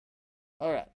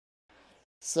All right.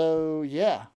 So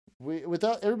yeah, we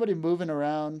without everybody moving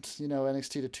around,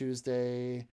 NXT to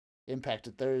Tuesday, Impact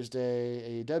to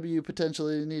Thursday, AEW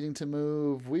potentially needing to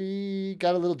move, we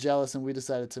got a little jealous and we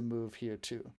decided to move here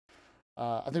too.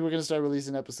 I think we're gonna start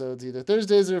releasing episodes either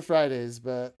Thursdays or Fridays,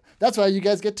 but that's why you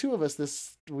guys get two of us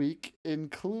this week,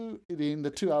 including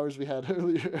the 2 hours we had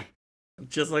earlier.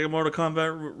 Just like a Mortal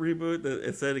Kombat reboot that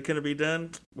it said it couldn't be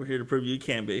done, we're here to prove you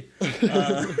can be.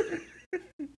 Uh,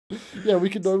 Yeah, we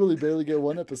could normally barely get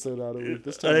one episode out a week.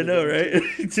 This time I we're know, getting two.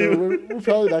 right? So Two. we're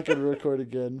probably not going to record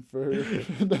again for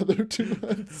another 2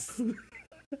 months.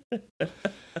 We're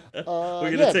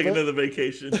gonna Yeah, take but another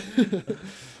vacation.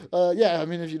 yeah, I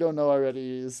mean, if you don't know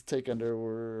already, is Take Under.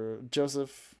 We're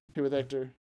Joseph here with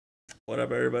Hector. What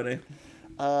up, everybody?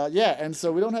 Yeah, and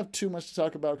so we don't have too much to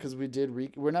talk about because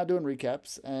we're not doing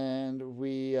recaps, and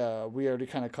we already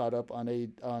kind of caught up on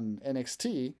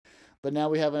NXT, but now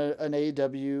we have an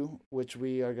AEW which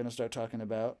we are gonna start talking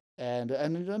about, and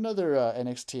another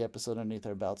NXT episode underneath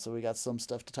our belt. So we got some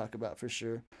stuff to talk about for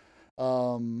sure.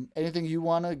 Anything you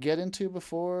want to get into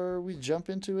before we jump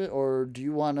into it, or do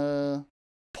you want to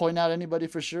point out anybody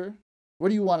for sure? Where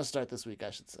do you want to start this week?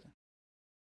 I should say.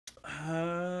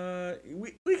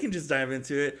 We can just dive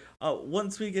into it.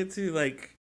 Once we get to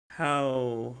like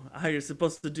how you're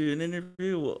supposed to do an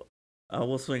interview,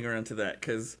 we'll swing around to that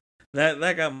because that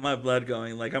got my blood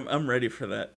going. Like I'm ready for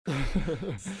that.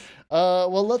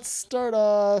 Well, let's start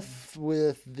off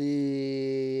with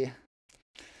the.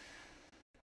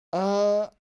 Uh,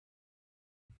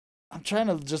 I'm trying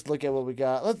to just look at what we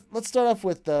got. Let's start off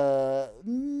with the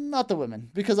not the women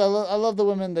because I love the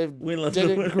women. They We love did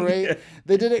the it women, great. yeah.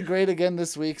 They did it great again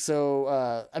this week.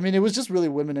 So I mean, it was just really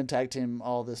women in tag team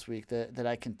all this week that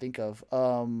I can think of.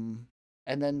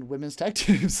 And then women's tag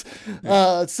teams.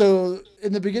 So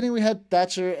in the beginning we had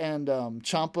Thatcher and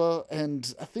Champa,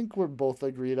 and I think we're both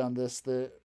agreed on this.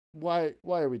 That why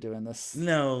are we doing this?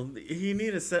 No, you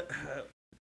need a set.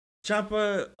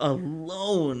 Champa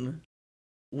alone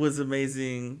was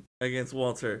amazing against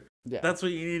Walter. Yeah, That's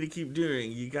what you need to keep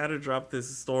doing. You got to drop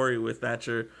this story with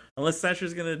Thatcher, unless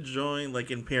Thatcher's gonna join like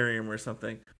Imperium or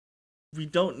something. We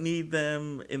don't need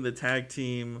them in the tag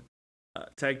team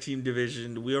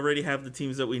division. We already have the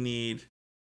teams that we need.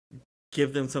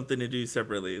 Give them something to do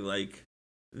separately. Like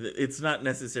it's not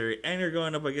necessary. And you're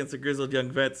going up against the grizzled young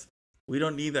vets. We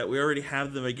don't need that. We already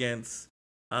have them against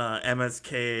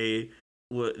MSK,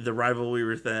 the rivalry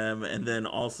with them, and then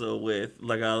also with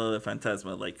Legado de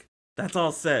Fantasma. Like that's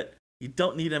all set. You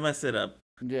don't need to mess it up.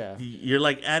 yeah. You're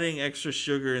like adding extra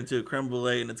sugar into a creme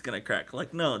brulee and it's gonna crack.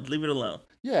 Like no, leave it alone.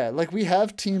 Yeah, like we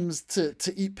have teams to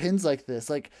eat pins like this.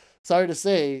 Like, sorry to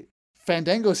say,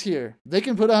 Fandango's here. They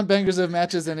can put on bangers of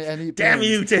matches and eat Damn pins.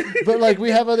 you, Tim. But like we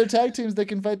have other tag teams that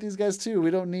can fight these guys too. We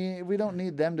don't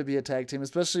need them to be a tag team,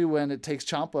 especially when it takes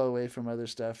Ciampa away from other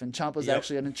stuff. And Ciampa's Yep.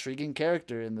 actually an intriguing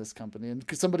character in this company and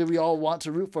somebody we all want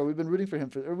to root for. We've been rooting for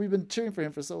him we've been cheering for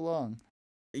him for so long.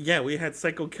 Yeah, we had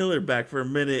Psycho Killer back for a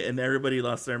minute and everybody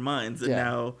lost their minds, and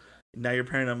Yeah. now you're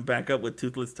pairing them back up with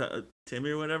Toothless Timmy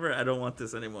or whatever. I don't want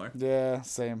this anymore. Yeah,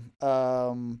 same.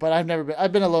 But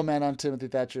I've been a low man on Timothy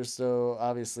Thatcher, so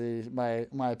obviously my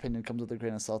opinion comes with a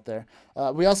grain of salt there.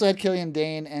 We also had Killian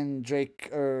Dane and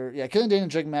Killian Dane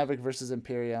and Drake Maverick versus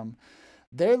Imperium.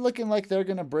 They're looking like they're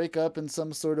gonna break up in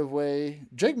some sort of way.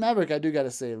 Drake Maverick, I do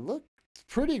gotta say, look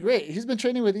pretty great. He's been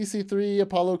training with EC3,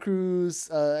 Apollo Crews,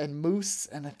 and Moose,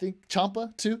 and I think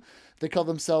Champa too. They call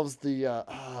themselves the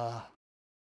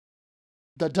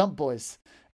Dump Boys.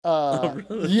 Oh,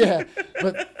 really? Yeah,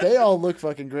 but they all look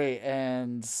fucking great,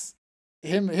 and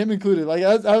him included. Like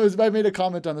I made a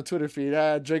comment on the Twitter feed.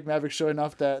 Drake Maverick showing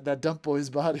off that Dump Boy's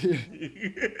body.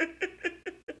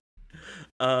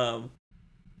 um,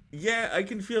 yeah, I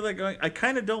can feel that going. I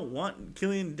kind of don't want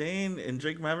Killian Dane and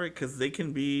Drake Maverick because they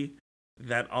can be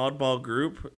that oddball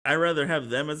group. I'd rather have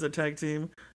them as a tag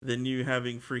team than you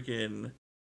having freaking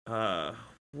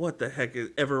what the heck is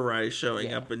Everrise showing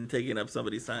Yeah. up and taking up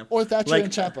somebody's time. Or Thatcher Like,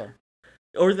 and Ciampa.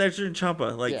 Or Thatcher and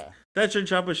Champa. Like Yeah. Thatcher and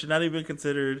Champa should not even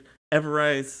considered.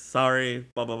 Everrise, sorry,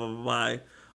 blah blah blah blah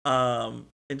blah.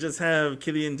 And just have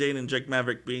Killian Dane and Drake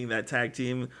Maverick being that tag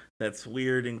team that's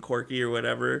weird and quirky or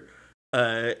whatever.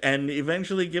 And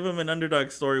eventually give them an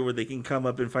underdog story where they can come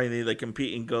up and finally like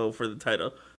compete and go for the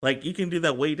title. Like you can do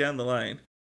that way down the line,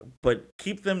 but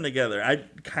keep them together. I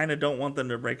kind of don't want them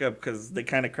to break up because they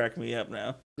kind of crack me up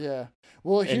now. Yeah.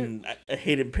 Well, And I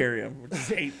hate Imperium. I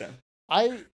just hate them.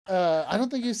 I don't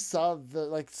think you saw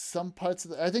some parts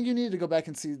of I think you needed to go back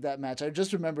and see that match. I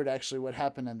just remembered actually what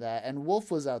happened in that. And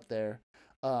Wolf was out there.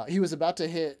 He was about to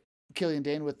hit Killian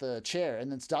Dane with the chair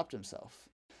and then stopped himself.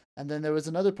 And then there was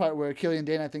another part where Killian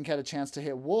Dane, I think, had a chance to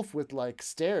hit Wolf with like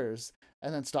stairs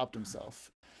and then stopped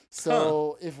himself.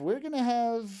 So if we're gonna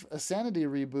have a Sanity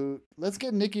reboot, let's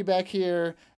get Nikki back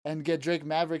here and get Drake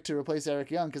Maverick to replace Eric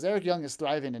Young, because Eric Young is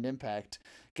thriving in Impact.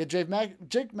 Get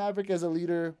Jake Maverick as a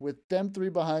leader with them three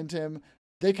behind him.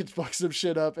 They could fuck some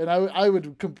shit up, and I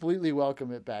would completely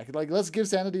welcome it back. Like, let's give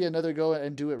Sanity another go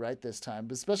and do it right this time,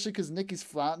 especially because Nikki's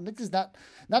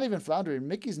not even floundering.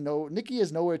 Nikki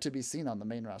is nowhere to be seen on the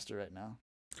main roster right now.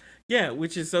 Yeah,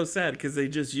 which is so sad because they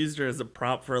just used her as a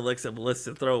prop for Alexa Bliss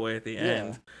to throw away at the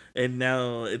end, and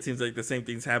now it seems like the same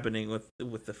thing's happening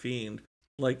with the Fiend.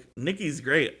 Like, Nikki's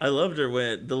great. I loved her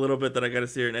with the little bit that I got to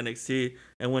see her in NXT,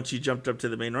 and when she jumped up to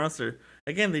the main roster.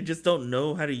 Again, they just don't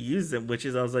know how to use them, which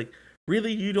is, I was like,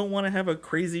 really, you don't want to have a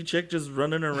crazy chick just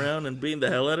running around and beating the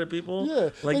hell out of people? Yeah,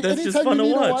 like that's just fun to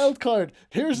watch. A wild card.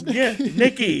 Here's Nikki. Yeah,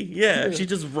 Nikki. Yeah, she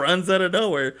just runs out of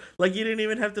nowhere. Like, you didn't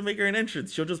even have to make her an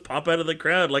entrance. She'll just pop out of the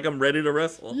crowd like I'm ready to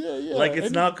wrestle. Yeah. Like,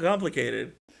 it's not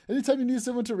complicated. Anytime you need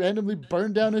someone to randomly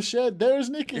burn down a shed, there's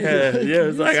Nikki. Yeah,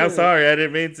 it's like, I'm sorry, I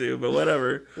didn't mean to, but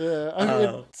whatever. Yeah, I mean,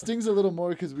 it stings a little more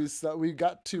because we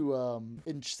got to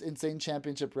Insane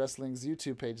Championship Wrestling's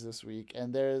YouTube page this week,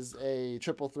 and there's a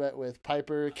triple threat with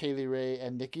Piper, Kaylee Ray,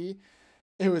 and Nikki.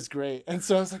 It was great, and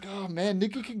so I was like, oh man,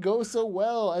 Nikki can go so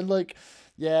well, and like,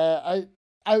 yeah,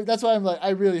 I that's why I'm like,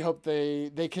 I really hope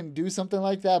they can do something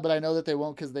like that, but I know that they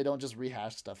won't because they don't just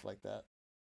rehash stuff like that.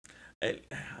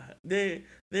 They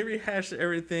rehash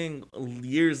everything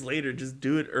years later. Just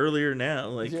do it earlier now.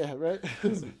 Like, yeah, right.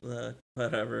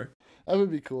 Whatever. That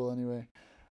would be cool anyway.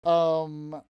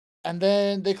 And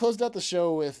then they closed out the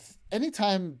show with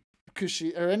anytime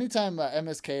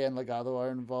MSK and Legado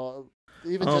are involved,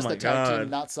 even just the tag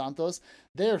team, not Santos,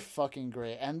 they're fucking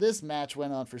great. And this match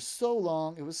went on for so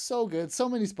long. It was so good. So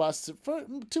many spots,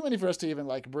 too many for us to even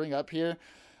like bring up here.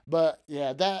 But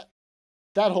yeah, that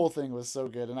whole thing was so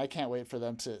good, and I can't wait for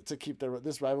them to keep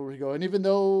this rivalry going. Even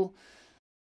though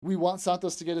we want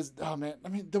Santos to get his, oh man, I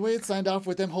mean, the way it signed off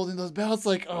with them holding those belts,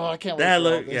 like, oh, I can't wait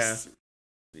for all this.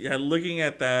 Yeah, looking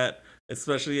at that,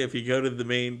 especially if you go to the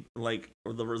main, like,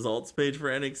 or the results page for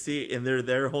NXT, and they're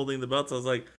there holding the belts, I was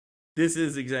like, this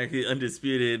is exactly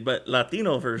Undisputed, but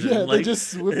Latino version. Yeah, like, they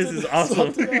just this is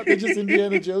awesome. They just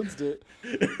Indiana Jones'd it.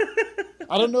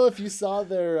 I don't know if you saw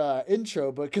their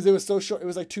intro, but because it was so short, it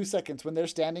was like 2 seconds when they're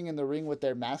standing in the ring with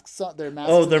their masks on. Their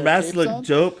masks look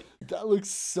dope. That looks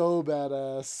so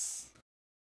badass.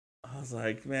 I was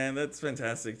like, man, that's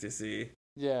fantastic to see.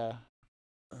 Yeah.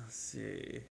 Let's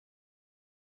see.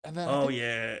 And then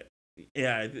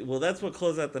yeah. Well, that's what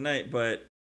closed out the night. But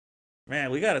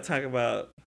man, we got to talk about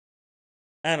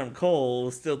Adam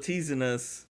Cole still teasing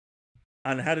us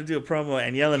on how to do a promo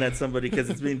and yelling at somebody because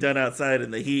it's being done outside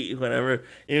in the heat, whatever,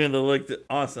 even though it looked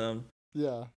awesome.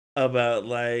 Yeah. About,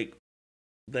 like,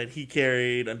 that he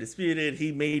carried Undisputed.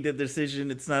 He made the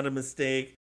decision. It's not a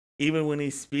mistake. Even when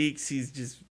he speaks, he's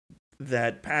just,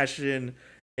 that passion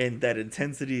and that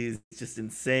intensity is just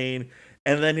insane.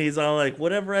 And then he's all like,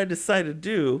 whatever I decide to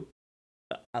do,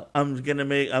 I'm gonna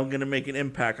make an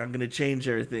impact. I'm gonna change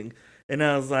everything. And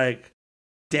I was like,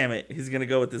 damn it, he's gonna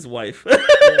go with his wife.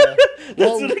 Yeah.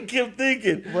 That's what I kept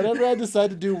thinking. Whatever I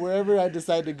decide to do, wherever I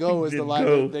decide to go, is the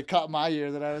line that caught my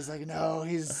ear. That I was like, no,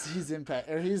 he's Impact,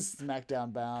 or he's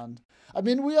SmackDown bound. I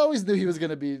mean, we always knew he was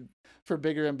gonna be for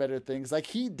bigger and better things. Like,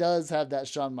 he does have that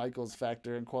Shawn Michaels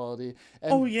factor and quality.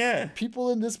 And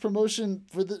people in this promotion,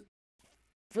 for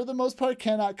the most part,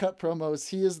 cannot cut promos.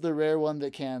 He is the rare one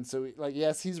that can. So, like,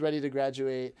 yes, he's ready to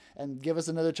graduate and give us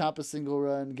another Ciampa single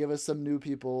run. Give us some new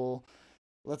people.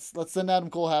 Let's send Adam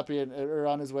Cole happy or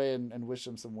on his way and wish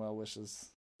him some well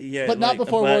wishes. Yeah, but not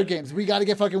before War Games. We got to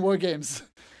get fucking War Games.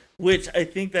 Which I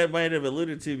think that might have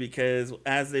alluded to, because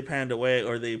as they panned away,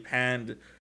 or they panned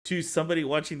to somebody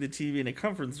watching the TV in a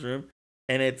conference room,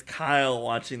 and it's Kyle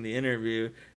watching the interview,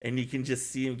 and you can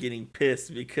just see him getting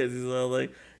pissed because he's all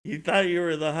like, "You thought you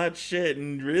were the hot shit,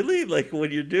 and really, like,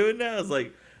 what you're doing now?" I was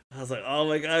like, oh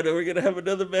my god, are we gonna have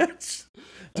another match,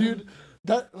 dude?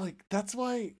 That's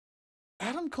why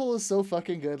Adam Cole is so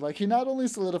fucking good. Like, he not only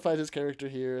solidified his character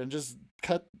here and just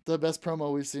cut the best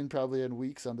promo we've seen probably in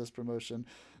weeks on this promotion,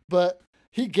 but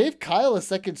he gave Kyle a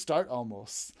second start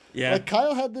almost. Yeah. Like,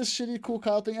 Kyle had this shitty cool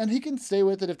Kyle thing, and he can stay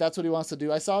with it if that's what he wants to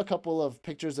do. I saw a couple of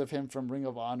pictures of him from Ring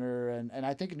of Honor and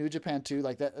I think New Japan too.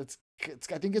 Like, that,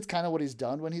 I think it's kind of what he's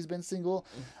done when he's been single.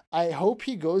 I hope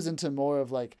he goes into more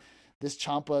of like this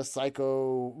Ciampa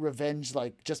psycho revenge,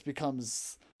 like, just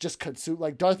becomes just consume,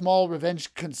 like Darth Maul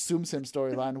revenge consumes him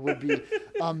storyline would be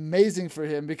amazing for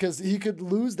him, because he could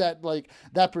lose that, like,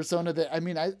 that persona that, I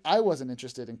mean, I wasn't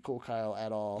interested in Cool Kyle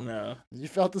at all. No. You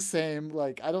felt the same.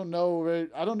 Like, I don't know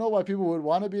why people would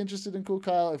want to be interested in Cool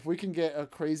Kyle. If we can get a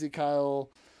crazy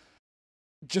Kyle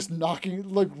just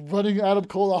running Adam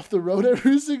Cole off the road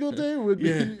every single day would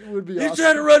be awesome. You're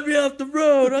trying to run me off the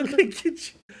road. I'm gonna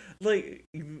get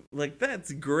you. Like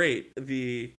that's great.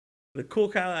 The Cool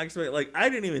Kyle aspect. Like, I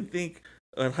didn't even think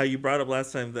of how you brought up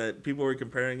last time that people were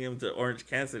comparing him to Orange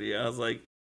Cassidy. I was like,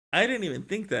 I didn't even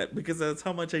think that, because that's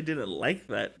how much I didn't like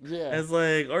that. Yeah. As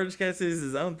like, Orange Cassidy is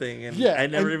his own thing, and I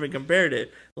never even compared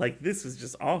it. Like, this was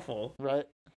just awful. Right.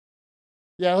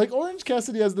 Yeah, like, Orange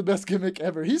Cassidy has the best gimmick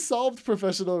ever. He solved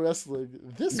professional wrestling.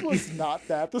 This was not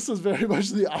that. This was very much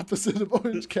the opposite of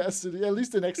Orange Cassidy, at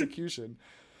least in execution.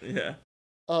 Yeah.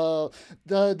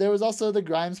 There was also the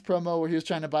Grimes promo where he was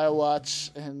trying to buy a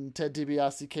watch, and Ted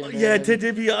DiBiase came in. Yeah, Ted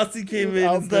DiBiase came in.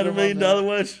 It's not $1 million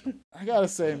watch. I gotta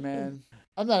say, man,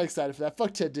 I'm not excited for that.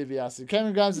 Fuck Ted DiBiase.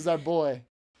 Cameron Grimes is our boy.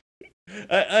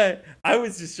 I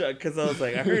was just shocked, because I was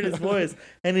like, I heard his voice,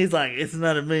 and he's like, it's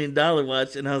not $1 million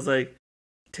watch, and I was like,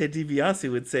 Ted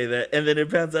DiBiase would say that, and then it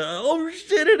turns out, oh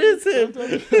shit, it is him.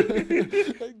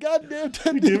 Goddamn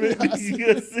Ted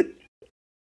DiBiase.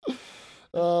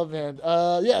 Oh man,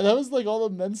 yeah, that was like all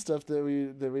the men's stuff that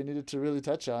we needed to really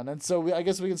touch on, and so I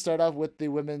guess we can start off with the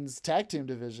women's tag team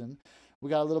division. We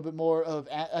got a little bit more of,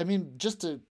 I mean,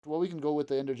 we can go with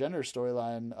the intergender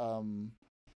storyline.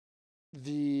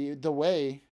 The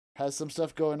Way has some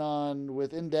stuff going on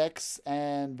with Index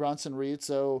and Bronson Reed.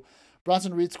 So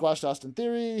Bronson Reed squashed Austin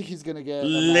Theory. He's gonna get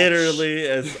literally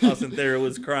as Austin Theory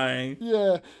was crying.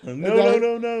 Yeah.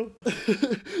 No.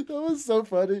 That was so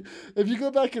funny. If you go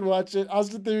back and watch it,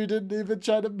 Austin Theory didn't even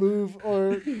try to move,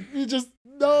 or he just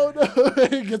no,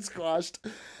 he gets squashed.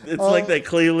 It's like that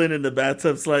Cleveland in the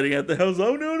bathtub sliding out the house.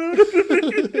 Oh no.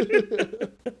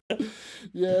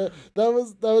 Yeah, that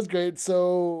was great.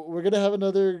 So we're gonna have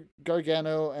another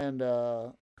Gargano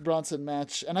and Bronson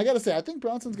match, and I gotta say, I think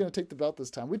Bronson's gonna take the belt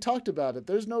this time. We talked about it.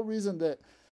 There's no reason that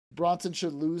Bronson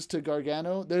should lose to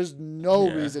Gargano. There's no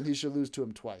reason he should lose to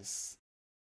him twice,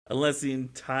 unless the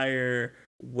entire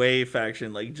Way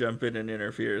faction like jump in and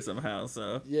interfere somehow.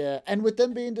 So yeah, and with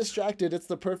them being distracted, it's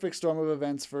the perfect storm of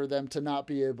events for them to not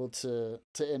be able to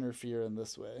interfere in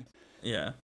this way.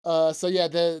 Yeah. So yeah,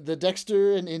 the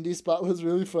Dexter and Indy spot was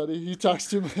really funny. He talks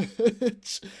too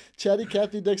much. Chatty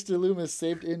Cathy Dexter Loomis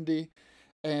saved Indy,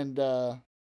 and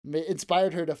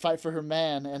inspired her to fight for her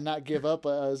man and not give up,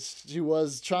 as she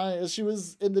was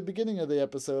in the beginning of the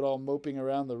episode, all moping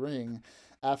around the ring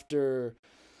after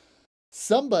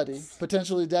somebody,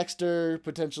 potentially Dexter,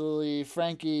 potentially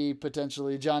Frankie,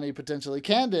 potentially Johnny, potentially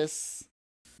Candice.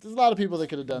 There's a lot of people that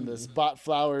could have done this. Bought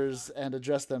flowers and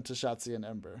addressed them to Shotzi and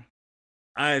Ember.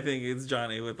 I think it's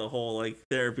Johnny with the whole like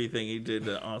therapy thing he did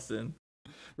to Austin.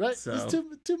 Right? So. He's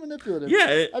too manipulative.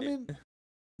 Yeah. I mean,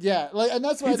 yeah, like, and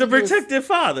that's why he's a protective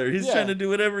father. He's trying to do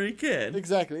whatever he can.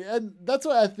 Exactly, and that's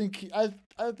why I think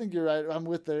I think you're right. I'm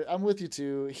with you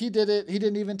too. He did it. He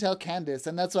didn't even tell Candice,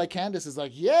 and that's why Candice is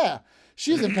like, yeah,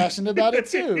 she's impassioned about it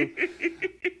too.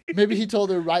 Maybe he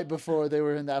told her right before they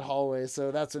were in that hallway,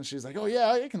 so that's when she's like, oh yeah,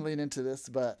 I can lean into this.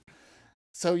 But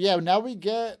so yeah, now we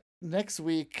get next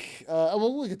week.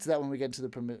 We'll get to that when we get into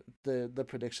the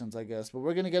predictions, I guess. But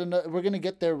we're gonna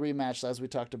get their rematch, as we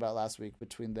talked about last week,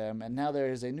 between them, and now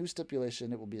there is a new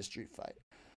stipulation. It will be a street fight.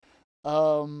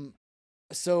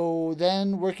 So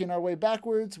then, working our way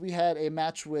backwards, we had a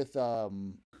match with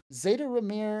Zeta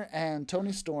Ramir and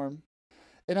Toni Storm,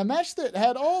 in a match that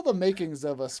had all the makings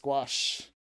of a squash.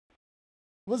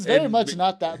 It was very much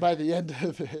not that by the end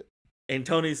of it. And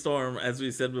Toni Storm, as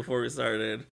we said before we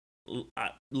started,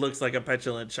 looks like a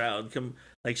petulant child.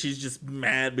 Like she's just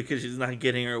mad because she's not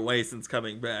getting her way since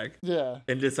coming back. Yeah.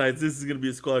 And decides this is going to be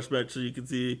a squash match so you can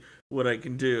see what I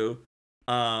can do.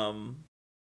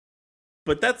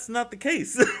 But that's not the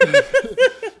case.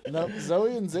 No,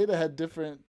 Zoe and Zeta had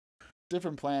different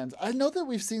plans. I know that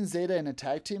we've seen Zeta in a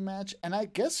tag team match, and I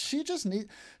guess she's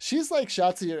like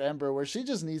Shotzi or Ember, where she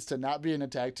just needs to not be in a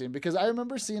tag team, because I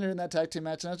remember seeing her in that tag team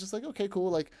match, and I was just like, okay,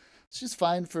 cool, like she's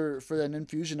fine for an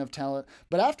infusion of talent.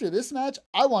 But after this match,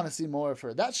 I want to see more of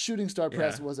her. That shooting star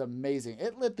press was amazing.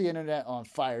 It lit the internet on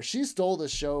fire. She stole the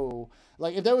show.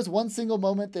 Like, if there was one single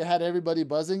moment that had everybody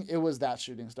buzzing, it was that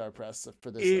shooting star press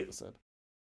for this episode.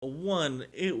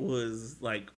 It was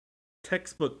like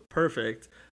textbook perfect.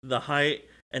 The height,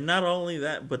 and not only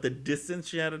that, but the distance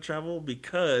she had to travel,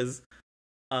 because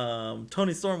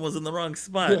Tony Storm was in the wrong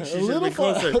spot. Yeah, She a should have little been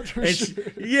far closer. out for And sure.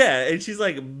 and she's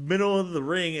like middle of the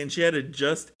ring, and she had to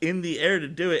just in the air to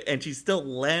do it, and she still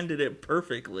landed it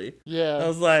perfectly. I Yeah,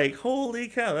 was like, holy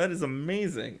cow, that is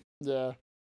amazing. yeah.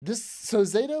 This so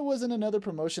Zeta was in another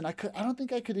promotion. I don't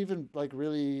think I could even like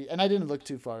really, and I didn't look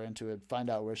too far into it, find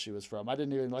out where she was from. I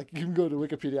didn't even like even go to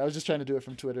Wikipedia. I was just trying to do it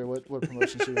from Twitter what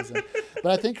promotion she was in.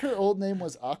 But I think her old name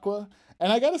was Aqua,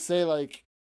 and I gotta say like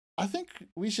I think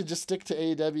we should just stick to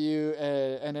AEW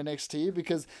and NXT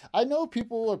because I know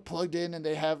people are plugged in and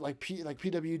they have like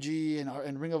PWG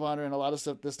and Ring of Honor and a lot of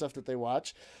stuff this stuff that they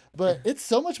watch, but it's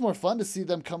so much more fun to see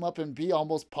them come up and be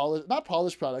almost polished, not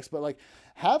polished products, but like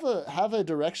have a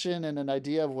direction and an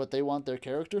idea of what they want their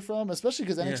character from, especially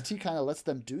because Yeah. NXT kind of lets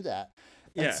them do that.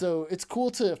 And Yeah. so it's cool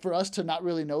for us to not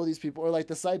really know these people, or like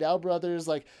the Seidel brothers,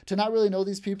 like to not really know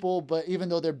these people, but even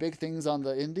though they're big things on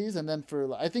the indies, and then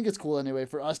I think it's cool anyway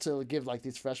for us to give like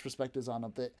these fresh perspectives on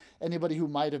them that anybody who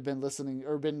might have been listening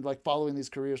or been like following these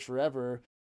careers forever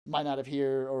might not have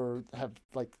hear or have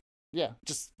like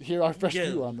just hear our fresh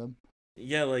Yeah. view on them.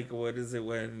 Yeah, like what is it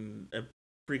when I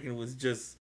freaking was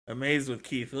just amazed with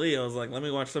Keith Lee? I was like, let me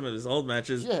watch some of his old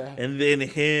matches, Yeah. and then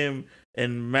him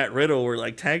and Matt Riddle were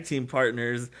like tag team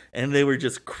partners, and they were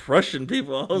just crushing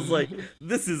people. I was like,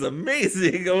 this is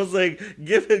amazing. I was like,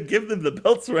 give them the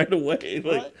belts right away,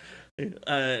 like. Right?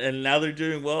 And now they're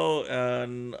doing well.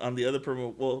 On the other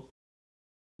promo, well,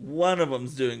 one of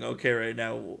them's doing okay right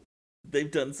now.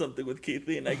 They've done something with Keith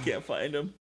Lee, and I can't find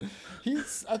him.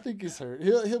 I think he's hurt.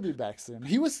 He'll be back soon.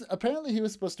 He was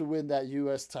supposed to win that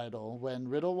US title when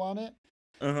Riddle won it.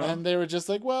 Uh-huh. And they were just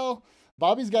like, well,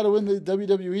 Bobby's got to win the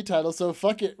WWE title, so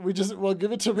fuck it. We'll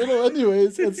give it to Riddle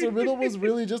anyways. And so Riddle was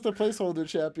really just a placeholder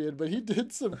champion, but he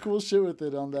did some cool shit with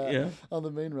it on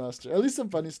the main roster. At least some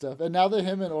funny stuff. And now that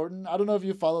him and Orton, I don't know if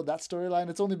you followed that storyline.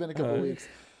 It's only been a couple weeks,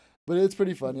 but it's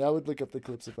pretty funny. I would look up the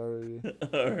clips if I were you.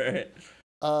 All right.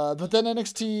 But then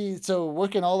NXT, so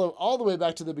working all the way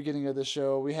back to the beginning of the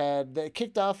show, they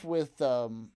kicked off with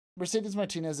Mercedes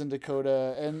Martinez and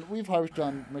Dakota, and we've harped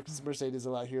on Mercedes a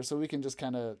lot here, so we can just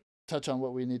kind of touch on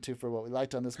what we need to for what we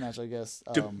liked on this match, I guess.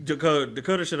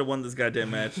 Dakota should have won this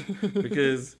goddamn match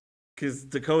because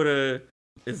Dakota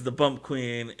is the bump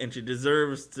queen and she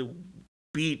deserves to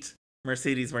beat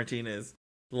Mercedes Martinez.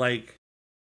 Like,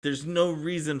 there's no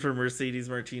reason for Mercedes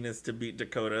Martinez to beat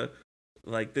Dakota.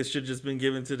 Like, this should just been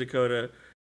given to Dakota,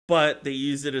 but they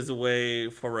used it as a way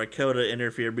for Raquel to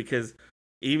interfere because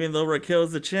even though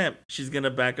Raquel's the champ, she's gonna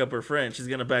back up her friend. She's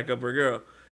gonna back up her girl,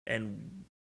 and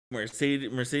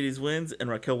Mercedes wins, and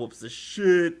Raquel whoops the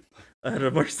shit out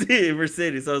of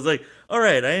Mercedes. So I was like, all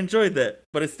right, I enjoyed that,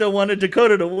 but I still wanted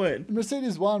Dakota to win.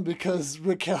 Mercedes won because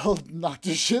Raquel knocked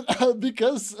the shit out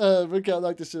Raquel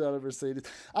knocked the shit out of Mercedes.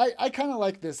 I kind of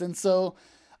like this, and so.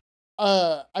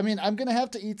 I mean, I'm gonna have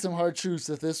to eat some hard truths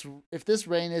if this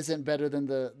reign isn't better than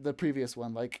the previous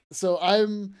one. Like, so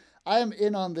I'm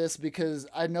in on this because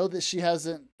I know that she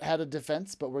hasn't had a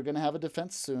defense, but we're gonna have a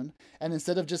defense soon. And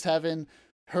instead of just having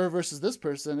her versus this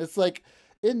person, it's like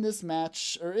in this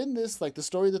match or in this like the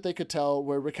story that they could tell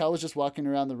where Raquel was just walking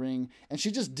around the ring and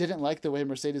she just didn't like the way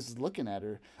Mercedes was looking at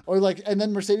her, or like, and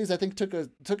then Mercedes I think took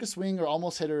a swing or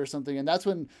almost hit her or something, and that's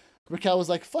when Raquel was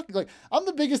like, fuck, like, I'm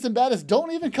the biggest and baddest.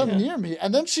 Don't even come near me.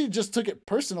 And then she just took it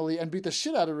personally and beat the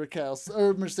shit out of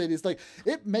Mercedes. Like,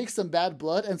 it makes some bad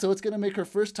blood. And so it's going to make her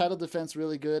first title defense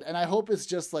really good. And I hope it's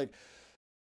just like,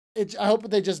 I hope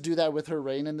they just do that with her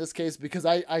reign in this case, because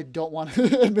I don't want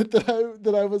to admit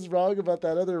that I was wrong about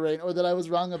that other reign, or that I was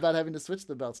wrong about having to switch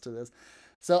the belts to this.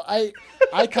 So I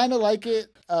kind of like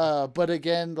it. But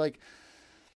again, like,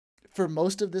 for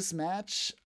most of this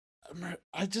match,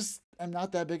 I'm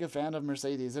not that big a fan of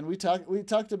Mercedes, and we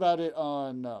talked about it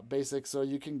on Basic, so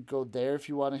you can go there if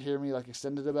you want to hear me like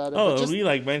extended about it. Oh, we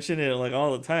like mention it like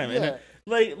all the time, Yeah.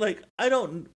 and like I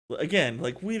don't, again,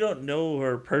 like we don't know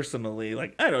her personally.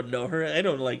 Like I don't know her. I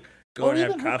don't like go Or and have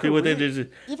even her coffee with her. career.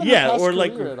 Even her Yeah, past or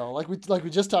like career at all, like we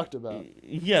just talked about.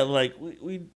 yeah, like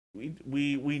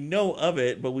we know of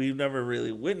it, but we've never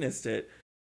really witnessed it.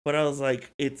 But I was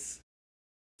like, it's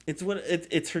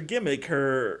her gimmick,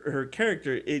 her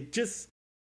character. It just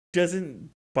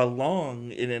doesn't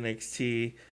belong in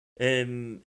NXT,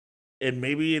 and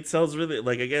maybe it sells really,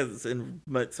 like, I guess, and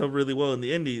might sell really well in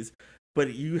the indies.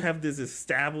 But you have this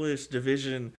established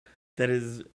division that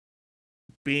is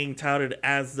being touted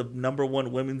as the number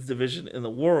one women's division in the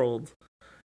world,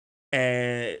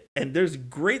 and there's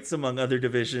greats among other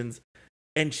divisions,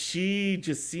 and she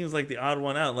just seems like the odd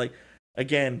one out. Like,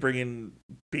 again,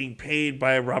 being paid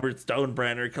by Robert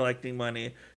Stonebrander, collecting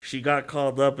money. She got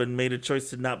called up and made a choice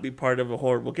to not be part of a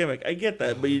horrible gimmick. I get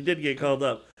that, but you did get called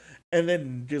up. and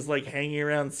then just like hanging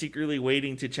around secretly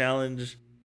waiting to challenge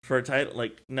for a title.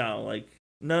 Like no,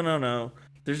 no.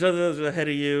 There's others ahead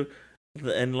of you,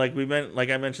 and like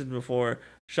I mentioned before,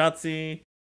 Shotzi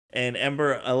and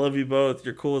Ember, I love you both.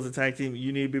 You're cool as a tag team.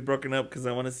 You need to be broken up because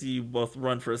I want to see you both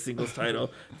run for a singles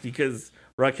title because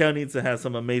Raquel needs to have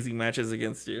some amazing matches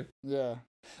against you. Yeah.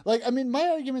 Like, I mean, my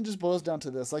argument just boils down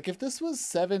to this. Like, if this was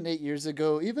 7, 8 years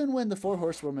ago, even when the Four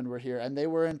Horsewomen were here and they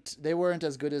weren't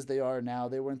as good as they are now,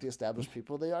 they weren't the established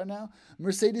people they are now,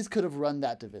 Mercedes could have run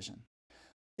that division.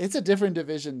 It's a different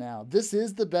division now. This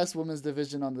is the best women's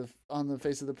division on the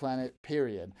face of the planet,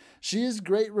 period. She is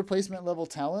great replacement level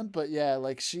talent, but yeah,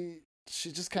 like she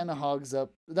just kind of hogs up.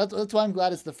 That's why I'm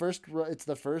glad it's the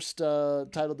first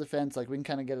title defense. Like we can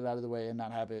kind of get it out of the way and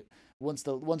not have it once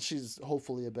she's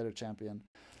hopefully a better champion.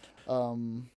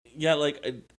 Yeah, like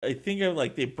I think of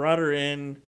like they brought her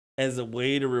in as a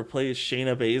way to replace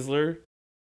Shayna Baszler,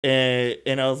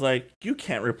 and I was like, you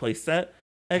can't replace that.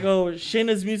 I go,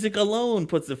 Shayna's music alone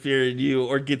puts the fear in you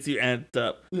or gets you amped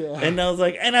up. Yeah. And I was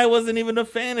like, and I wasn't even a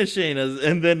fan of Shayna's,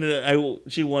 and then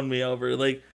she won me over.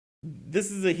 Like, this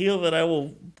is a heel that I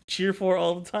will cheer for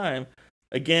all the time.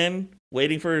 Again,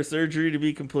 waiting for her surgery to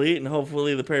be complete, and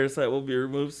hopefully the parasite will be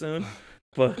removed soon.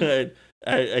 But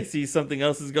I see something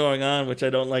else is going on, which I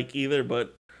don't like either.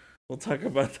 But we'll talk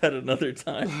about that another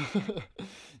time.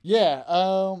 Yeah.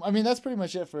 I mean that's pretty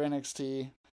much it for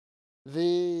NXT.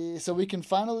 So we can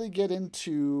finally get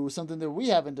into something that we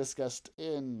haven't discussed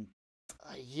in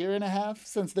a year and a half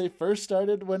since they first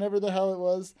started, whenever the hell it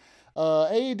was.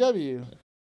 AEW.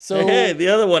 So hey, the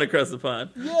other one across the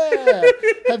pond. Yeah.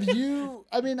 Have you?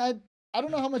 I mean, I don't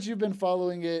know how much you've been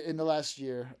following it in the last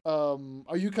year. Are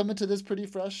you coming to this pretty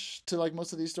fresh? To like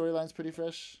most of these storylines, pretty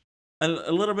fresh? A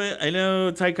little bit. I know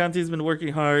Ty Conti's been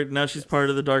working hard. Now she's part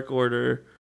of the Dark Order.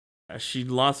 She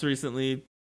lost recently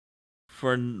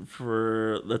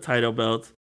for the title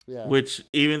belt, Yeah. which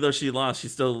even though she lost, she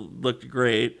still looked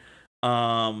great.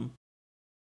 Kenny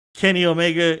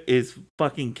Omega is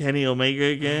fucking Kenny Omega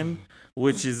again,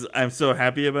 which is I'm so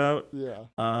happy about. Yeah.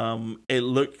 It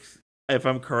looks, if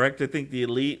I'm correct, I think the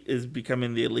Elite is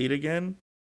becoming the Elite again,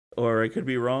 or I could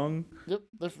be wrong. Yep.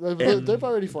 They've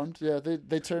already formed. Yeah.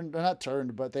 They turned. They're not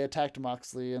turned, but they attacked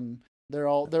Moxley and. They're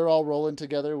all rolling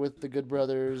together with the Good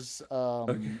Brothers,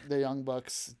 Okay. the Young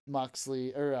Bucks,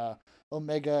 Moxley, or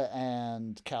Omega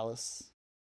and Callis.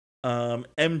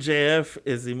 MJF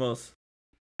is the most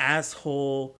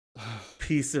asshole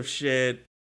piece of shit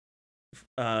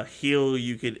heel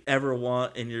you could ever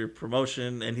want in your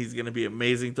promotion, and he's gonna be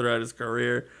amazing throughout his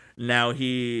career. Now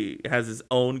he has his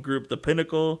own group, the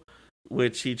Pinnacle,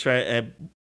 which he tried.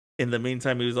 In the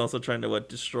meantime, he was also trying to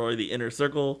destroy the Inner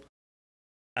Circle.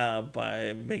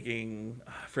 By making,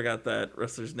 I forgot that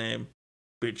wrestler's name,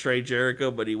 betray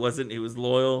Jericho, but he wasn't. He was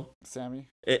loyal. Sammy,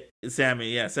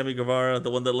 Sammy Guevara,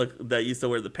 the one that used to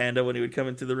wear the panda when he would come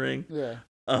into the ring. Yeah.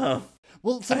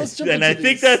 Well, so let's jump and into I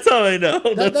think that's how I know.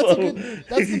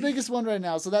 That's the biggest one right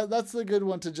now. So that's the good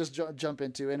one to just jump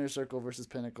into: Inner Circle versus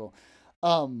Pinnacle.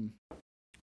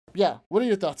 Yeah, what are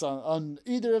your thoughts on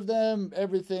either of them?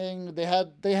 Everything they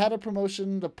had a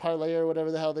promotion, the parlay or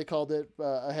whatever the hell they called it,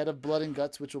 ahead of Blood and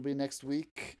Guts, which will be next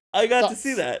week. I got to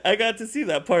see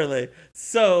that parlay.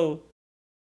 So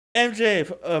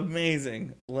MJ,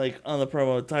 amazing, like on the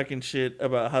promo, talking shit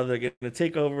about how they're gonna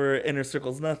take over. Inner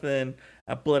Circle's nothing.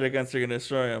 At Blood and Guts, they're gonna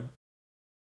destroy him.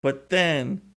 But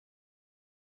then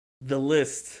the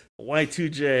list,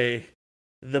 Y2J,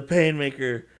 the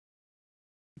Painmaker.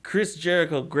 Chris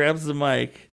Jericho grabs the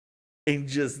mic and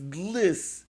just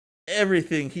lists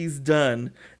everything he's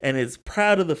done and is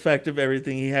proud of the fact of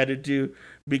everything he had to do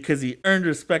because he earned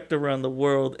respect around the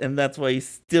world, and that's why he's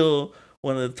still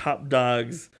one of the top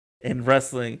dogs in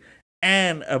wrestling.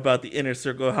 And about the Inner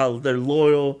Circle, how they're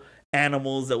loyal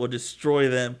animals that will destroy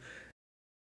them.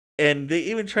 And they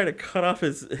even try to cut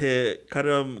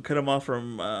him off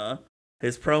from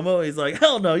his promo. He's like,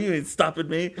 hell no, you ain't stopping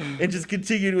me. And just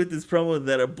continued with this promo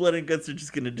that our Blood and Guts are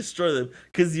just going to destroy them.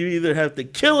 Because you either have to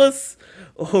kill us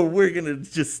or we're going to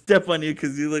just step on you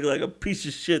because you look like a piece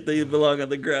of shit that you belong on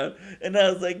the ground. And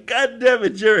I was like, God damn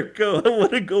it, Jericho. I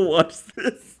want to go watch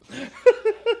this.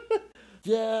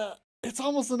 Yeah, it's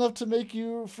almost enough to make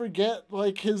you forget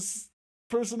like his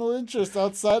personal interest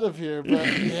outside of here,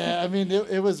 but yeah, I mean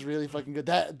it was really fucking good.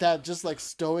 That just like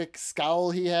stoic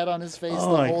scowl he had on his face the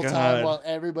whole time while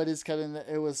everybody's cutting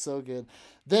it was so good.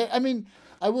 I mean,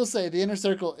 I will say the inner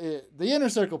circle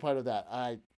part of that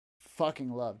I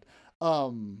fucking loved.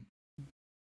 And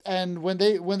when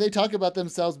they talk about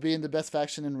themselves being the best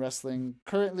faction in wrestling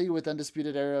currently, with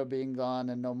Undisputed Era being gone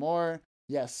and no more,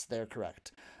 Yes, they're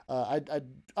correct. I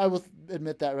will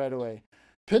admit that right away.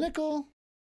 Pinnacle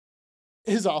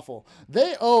is awful.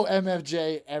 They owe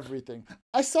MFJ everything.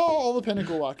 I saw all the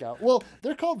Pinnacle walk out. Well,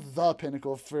 they're called the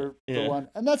Pinnacle for one,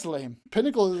 and that's lame.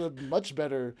 Pinnacle is a much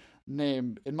better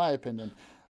name, in my opinion.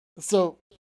 So,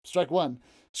 strike one.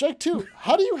 Strike two.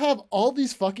 How do you have all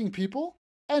these fucking people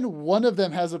and one of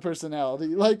them has a personality?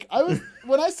 Like,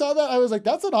 when I saw that, I was like,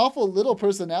 that's an awful little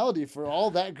personality for all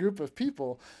that group of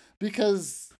people,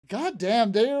 because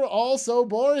goddamn, they're all so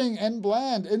boring and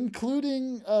bland,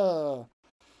 including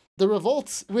the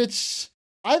Revolts, which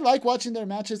I like watching their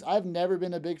matches. I've never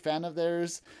been a big fan of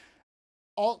theirs.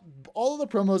 All of the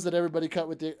promos that everybody cut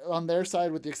on their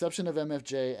side, with the exception of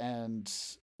MFJ, and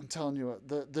I'm telling you,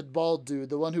 the bald dude,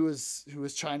 the one who was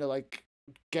trying to like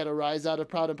get a rise out of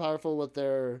Proud and Powerful with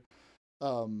their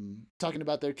talking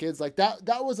about their kids, like that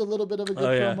was a little bit of a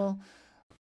good promo.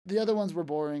 The other ones were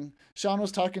boring. Sean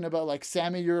was talking about, like,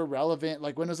 Sammy, you're irrelevant.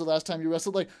 Like, when was the last time you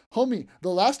wrestled? Like, homie, the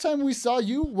last time we saw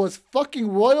you was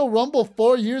fucking Royal Rumble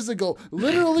 4 years ago.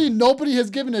 Literally nobody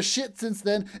has given a shit since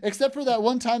then, except for that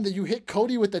one time that you hit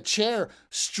Cody with a chair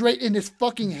straight in his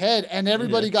fucking head, and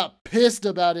everybody got pissed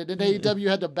about it, and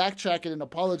AEW had to backtrack it and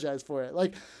apologize for it.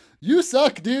 Like, you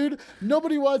suck, dude.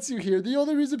 Nobody wants you here. The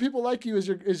only reason people like you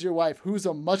is your wife, who's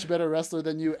a much better wrestler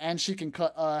than you, and she can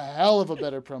cut a hell of a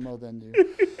better promo than you.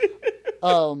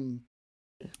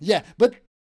 Yeah, but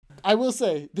I will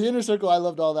say, the Inner Circle, I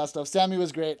loved all that stuff. Sammy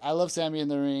was great. I love Sammy in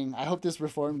the ring. I hope this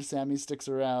reformed Sammy sticks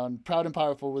around. Proud and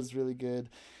Powerful was really good.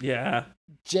 Yeah.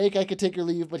 Jake, I could take or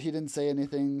leave, but he didn't say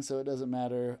anything, so it doesn't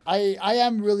matter. I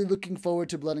am really looking forward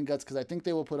to Blood and Guts, because I think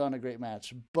they will put on a great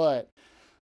match, but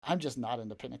I'm just not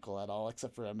into Pinnacle at all,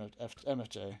 except for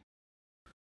MFJ.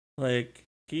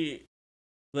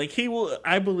 He will.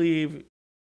 I believe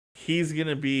he's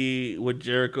gonna be what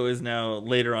Jericho is now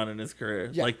later on in his career.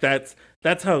 Yeah. Like that's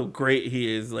how great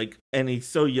he is. Like, and he's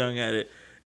so young at it,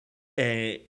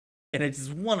 and I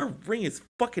just want to wring his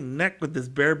fucking neck with this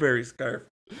Bearberry scarf.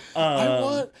 I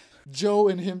want Joe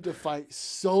and him to fight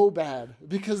so bad,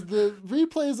 because the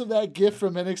replays of that GIF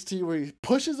from NXT where he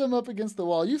pushes him up against the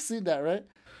wall. You've seen that, right?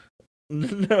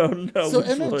 No. So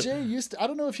MFJ used to, I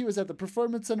don't know if he was at the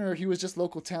Performance Center or he was just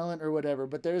local talent or whatever,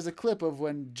 but there's a clip of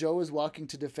when Joe is walking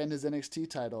to defend his NXT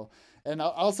title, and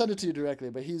I'll send it to you directly,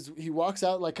 but he walks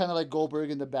out like kind of like Goldberg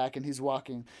in the back, and he's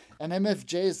walking, and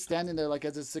MFJ is standing there like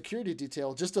as a security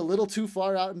detail, just a little too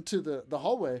far out into the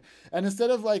hallway, and instead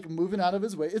of like moving out of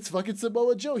his way, it's fucking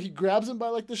Samoa Joe. He grabs him by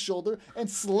like the shoulder and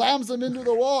slams him into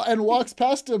the wall and walks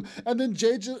past him, and then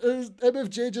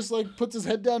MFJ just like puts his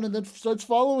head down and then starts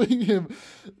following him.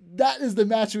 That is the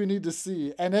match we need to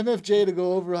see, and MFJ to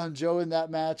go over on Joe in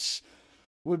that match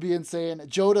would be insane.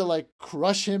 Joe to like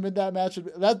crush him in that match.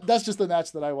 That's just the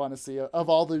match that I want to see of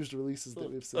all those releases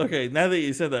that we've seen. Okay, now that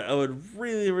you said that, I would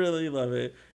really, really love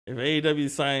it if AEW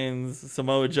signs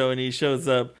Samoa Joe and he shows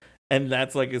up, and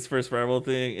that's like his first rival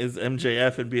thing is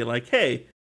MJF, and be like, hey,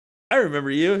 I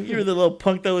remember you. You were the little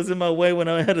punk that was in my way when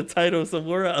I had a title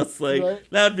somewhere else. Like, right?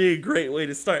 That'd be a great way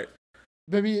to start.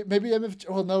 Maybe MFJ,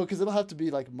 well, no, because it'll have to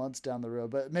be like months down the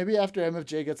road, but maybe after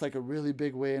MFJ gets like a really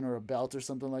big win or a belt or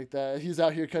something like that, he's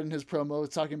out here cutting his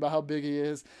promo, talking about how big he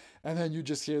is, and then you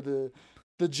just hear the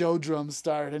Joe drums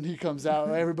start, and he comes out,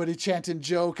 everybody chanting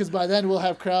Joe, because by then we'll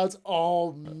have crowds.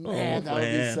 Oh man, that would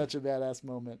be such a badass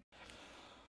moment.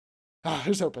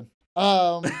 Here's hoping.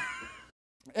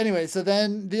 Anyway, so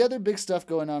then the other big stuff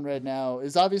going on right now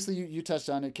is obviously you touched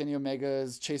on it. Kenny Omega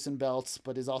is chasing belts,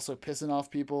 but is also pissing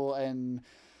off people and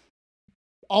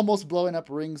almost blowing up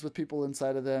rings with people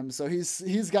inside of them. So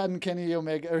he's gotten Kenny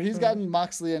Omega, or he's gotten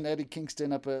Moxley and Eddie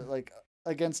Kingston up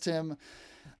against him.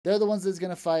 They're the ones that's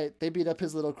gonna fight. They beat up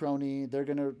his little crony. They're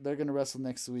gonna wrestle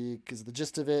next week. Is the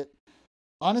gist of it.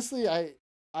 Honestly,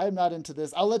 I'm not into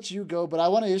this. I'll let you go, but I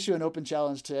want to issue an open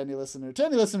challenge to any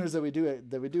listeners that we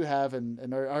do have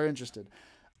and are interested.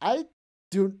 I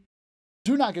do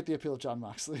not get the appeal of Jon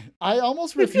Moxley. I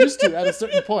almost refuse to at a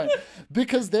certain point,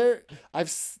 because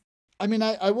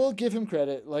I will give him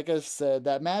credit. Like I said,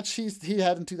 that match he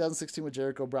had in 2016 with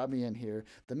Jericho brought me in here.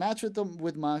 The match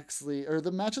with Moxley, or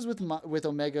the matches with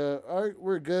Omega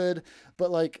were good,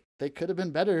 but like they could have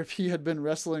been better if he had been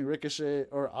wrestling Ricochet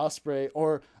or Ospreay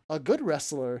or a good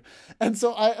wrestler. And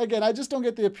so I just don't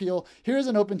get the appeal. Here's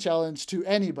an open challenge to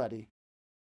anybody.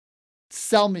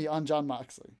 Sell me on Jon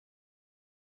Moxley.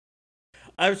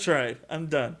 I've tried. I'm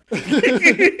done.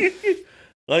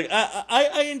 Like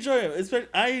I enjoy it. Especially,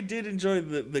 I did enjoy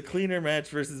the cleaner match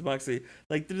versus Moxley.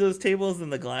 Like through those tables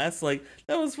and the glass. Like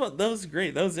that was fun. That was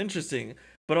great. That was interesting.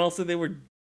 But also they were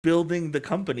building the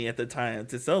company at the time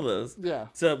to sell those. Yeah.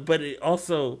 So, but it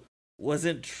also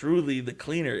wasn't truly the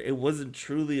cleaner. It wasn't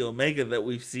truly Omega that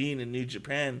we've seen in New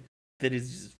Japan that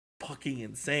is just fucking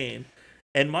insane.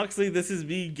 And Moxley, this is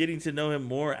me getting to know him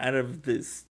more out of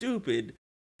this stupid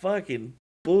fucking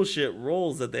bullshit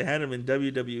roles that they had him in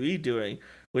WWE doing,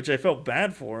 which I felt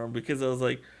bad for him because I was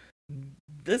like,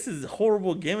 this is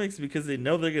horrible gimmicks because they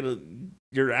know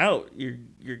you're out,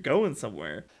 you're going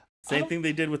somewhere. Same thing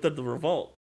they did with the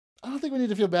Revolt. I don't think we need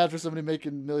to feel bad for somebody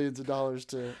making millions of dollars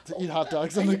to eat hot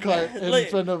dogs on the cart in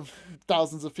front of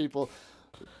thousands of people.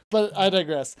 But I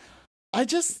digress. I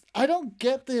don't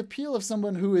get the appeal of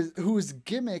someone whose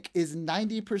gimmick is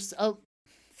 90%. Oh,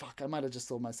 fuck! I might have just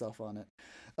sold myself on it.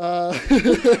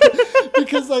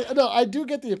 Because I do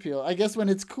get the appeal. I guess when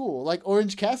it's cool, like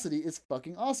Orange Cassidy is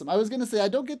fucking awesome. I was gonna say I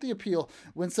don't get the appeal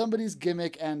when somebody's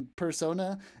gimmick and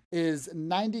persona is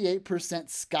 98%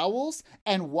 scowls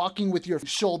and walking with your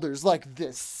shoulders like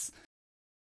this.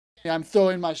 I'm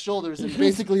throwing my shoulders in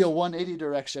basically a 180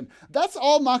 direction. That's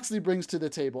all Moxley brings to the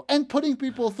table. And putting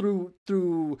people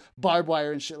through barbed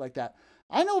wire and shit like that.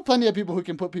 I know plenty of people who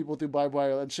can put people through barbed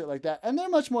wire and shit like that, and they're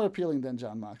much more appealing than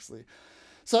Jon Moxley.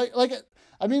 So,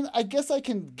 I guess I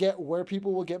can get where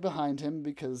people will get behind him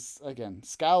because, again,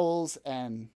 scowls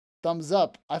and thumbs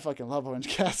up. I fucking love Orange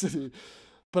Cassidy.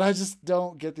 But I just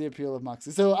don't get the appeal of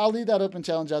Moxley. So I'll leave that open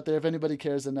challenge out there if anybody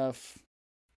cares enough.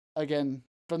 Again,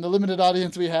 from the limited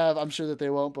audience we have, I'm sure that they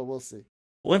won't, but we'll see.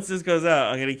 Once this goes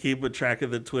out, I'm going to keep a track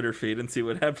of the Twitter feed and see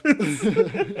what happens.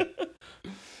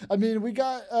 I mean, we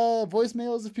got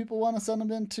voicemails if people want to send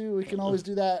them in too. We can always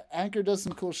do that. Anchor does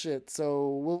some cool shit,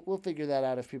 so we'll figure that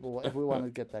out if we want to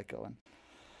get that going.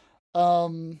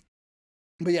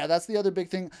 But yeah, that's the other big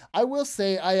thing. I will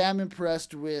say I am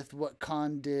impressed with what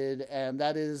Khan did, and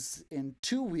that is in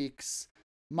 2 weeks,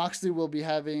 Moxley will be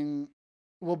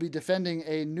defending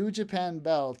a New Japan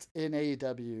belt in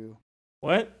AEW.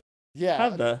 What?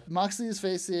 Yeah, Moxley is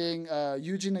facing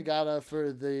Yuji Nagata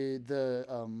for the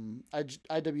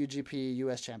IWGP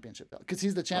US Championship belt because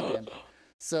he's the champion.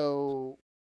 So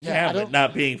yeah, but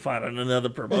not being fought on another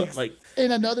promotion, like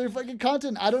in another fucking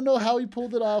continent. I don't know how he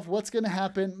pulled it off. What's gonna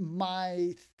happen?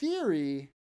 My theory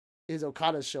is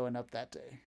Okada's showing up that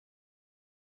day.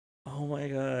 Oh my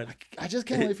god! I just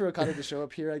can't wait for Okada to show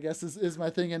up here. I guess is my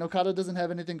thing. And Okada doesn't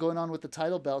have anything going on with the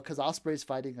title belt because Ospreay's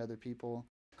fighting other people.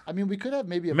 I mean, we could have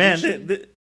maybe a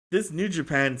this New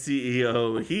Japan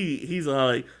CEO, he's all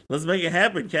like, let's make it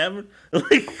happen, Kevin.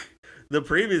 Like the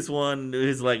previous one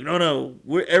is like, no,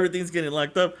 everything's getting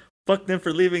locked up. Fuck them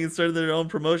for leaving and starting their own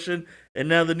promotion. And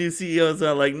now the new CEO is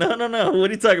all like, no. What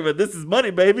are you talking about? This is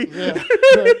money, baby. Yeah.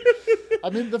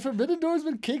 I mean, the Forbidden Door's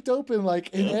been kicked open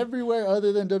like in everywhere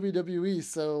other than WWE.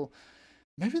 So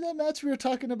maybe that match we were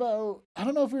talking about, I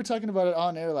don't know if we were talking about it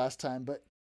on air last time, but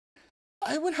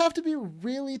I would have to be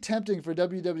really tempting for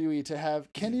WWE to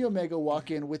have Kenny Omega walk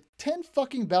in with 10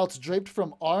 fucking belts draped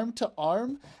from arm to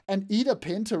arm and eat a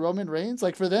pin to Roman Reigns.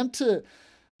 Like for them to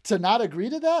not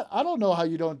agree to that, I don't know how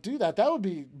you don't do that. That would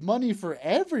be money for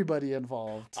everybody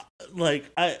involved.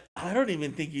 Like I don't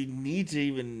even think you need to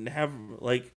even have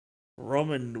like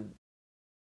Roman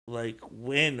like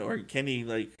win or Kenny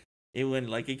like it win.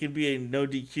 Like it could be a no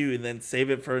DQ and then save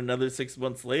it for another 6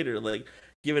 months later. Like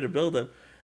give it a build up.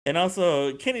 And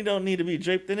also, Kenny don't need to be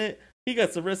draped in it. He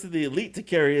got the rest of the elite to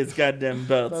carry his goddamn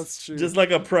belts. That's true. Just like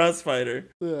a prize fighter.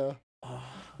 Yeah.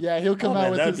 Yeah, he'll come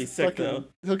out with his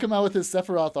he'll come out with his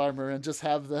Sephiroth armor and just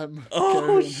have them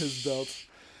carrying his belt.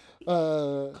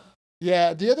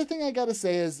 Yeah, the other thing I gotta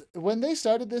say is when they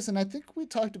started this, and I think we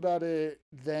talked about it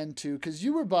then too, because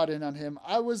you were bought in on him.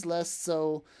 I was less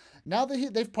so. Now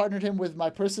that they've partnered him with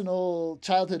my personal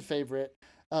childhood favorite.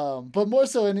 But more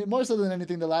so than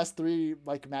anything, the last 3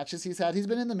 like matches he's had, he's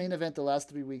been in the main event the last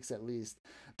 3 weeks at least.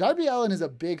 Darby Allin is a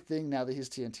big thing now that he's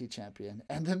TNT champion,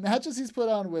 and the matches he's put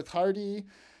on with Hardy,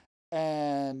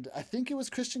 and I think it was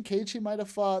Christian Cage he might have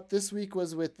fought. This week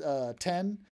was with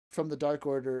 10 from the Dark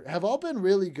Order, have all been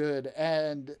really good,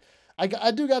 and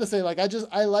I do gotta say, like,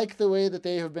 I like the way that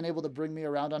they have been able to bring me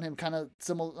around on him, kind of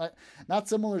similar, not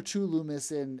similar to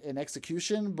Loomis in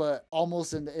execution, but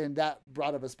almost in that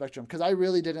broad of a spectrum. Because I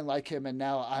really didn't like him, and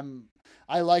now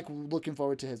I like looking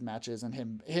forward to his matches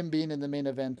and him being in the main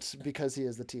event because he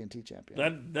is the TNT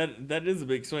champion. That is a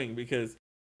big swing because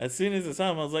as soon as I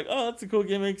saw him, I was like, oh, that's a cool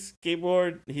gimmick.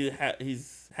 Skateboard.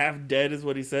 He's half dead is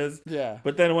what he says. Yeah.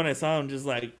 But then when I saw him just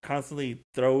like constantly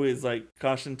throw his like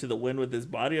caution to the wind with his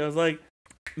body, I was like,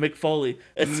 Mick Foley.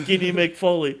 A skinny Mick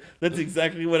Foley. That's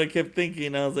exactly what I kept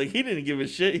thinking. I was like, he didn't give a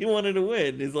shit. He wanted to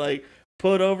win. He's like,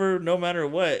 put over no matter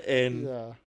what. And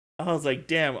I was like,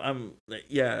 damn,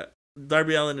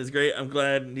 Darby Allin is great. I'm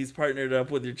glad he's partnered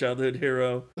up with your childhood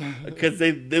hero because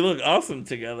they look awesome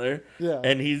together. Yeah.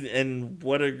 And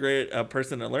what a great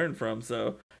person to learn from.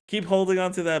 So keep holding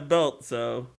on to that belt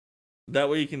so that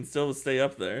way you can still stay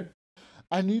up there.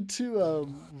 I need to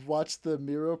watch the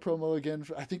Miro promo again.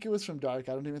 I think it was from Dark.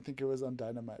 I don't even think it was on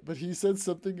Dynamite. But he said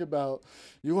something about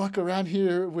you walk around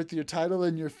here with your title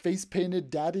and your face painted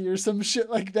daddy or some shit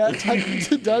like that, talking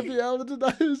to Darby Allin, and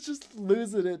I was just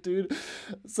losing it, dude.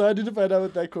 So I need to find out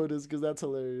what that quote is because that's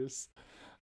hilarious.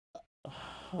 Oh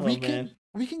We man.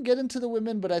 can get into the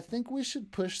women, but I think we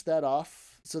should push that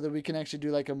off so that we can actually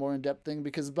do like a more in depth thing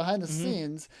because behind the Hmm.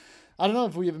 scenes, I don't know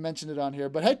if we even mentioned it on here,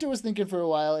 but Hector was thinking for a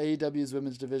while AEW's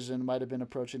women's division might have been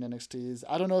approaching NXT's.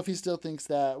 I don't know if he still thinks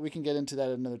that. We can get into that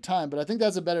at another time, but I think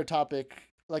that's a better topic,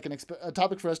 like a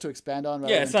topic for us to expand on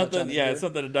rather Yeah, than touch on it it's here.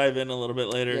 something to dive in a little bit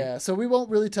later. Yeah, so we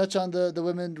won't really touch on the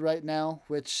women right now,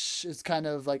 which is kind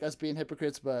of like us being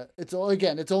hypocrites, but it's all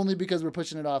again, it's only because we're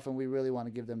pushing it off and we really want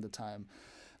to give them the time.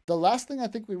 The last thing I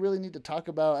think we really need to talk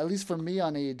about, at least for me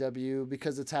on AEW,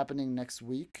 because it's happening next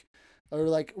week, or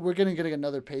like we're gonna get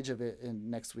another page of it in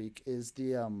next week, is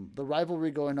the rivalry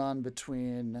going on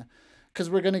between, because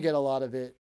we're gonna get a lot of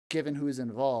it given who's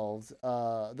involved,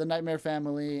 the Nightmare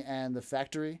Family and the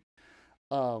Factory.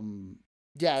 Um,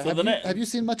 yeah, So have you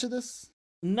seen much of this?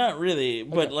 not really, Okay.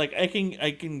 but like I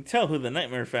can tell who the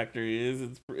Nightmare Factory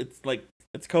is. It's like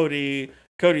it's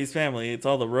Cody's family. It's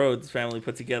all the Rhodes family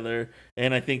put together,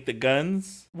 and I think the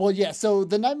Guns. Well, yeah. So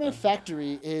the Nightmare Uh,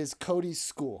 Factory is Cody's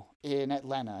school in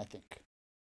Atlanta, I think.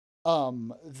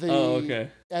 oh, The okay,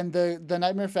 and the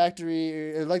Nightmare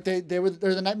Factory, like they were,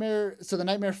 or the Nightmare. So the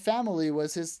Nightmare Family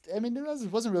was his. I mean,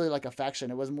 wasn't really like a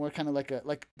faction. It was more kind of like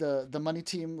like the money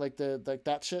team, like the like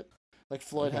that shit. Like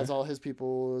Floyd okay, has all his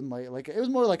people, and like it was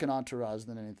more like an entourage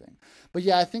than anything. But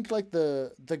yeah, I think like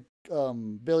the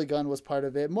Billy Gunn was part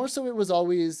of it. More so, it was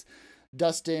always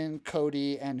Dustin,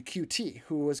 Cody, and QT,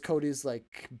 who was Cody's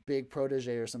like big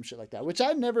protege or some shit like that, which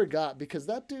I never got because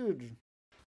that dude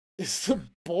is the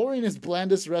boringest,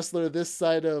 blandest wrestler this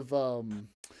side of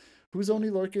who's Oni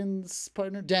Lorcan's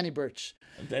partner? Danny Burch.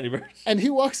 Danny Burch. And he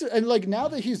walks and like now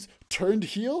that he's turned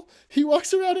heel, he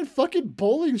walks around in fucking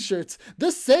bowling shirts.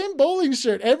 The same bowling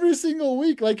shirt every single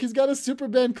week. Like he's got a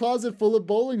Superman closet full of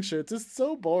bowling shirts. It's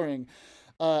so boring.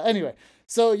 Anyway,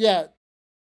 so yeah,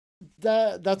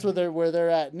 that's where they're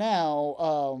at now.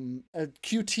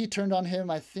 QT turned on him,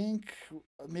 I think,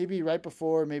 maybe right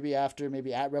before, maybe after,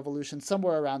 maybe at Revolution,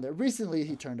 somewhere around there. Recently,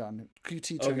 he turned on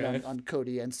QT turned Okay, on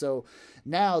Cody, and so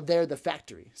now they're the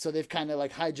factory. So they've kind of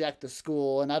like hijacked the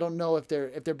school, and I don't know if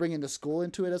they're bringing the school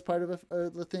into it as part of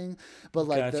the thing, but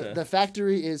like gotcha. the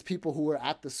factory is people who were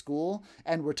at the school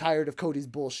and were tired of Cody's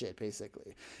bullshit.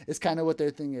 Basically, is kind of what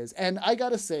their thing is, and I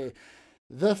gotta say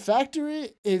the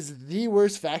Factory is the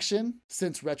worst faction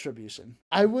since Retribution.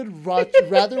 I would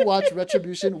rather watch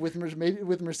Retribution with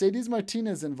Mercedes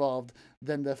Martinez involved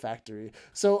than the Factory.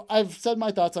 So I've said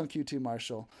my thoughts on QT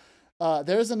Marshall.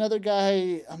 There's another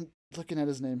guy. I'm looking at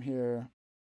his name here.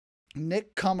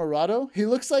 Nick Camarado. He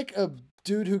looks like a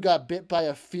dude who got bit by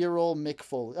a feral Mick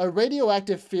Foley, a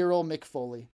radioactive feral Mick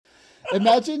Foley.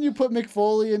 Imagine you put Mick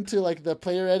Foley into like the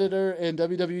player editor in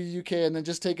WWE UK and then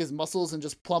just take his muscles and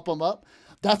just plump them up.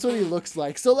 That's what he looks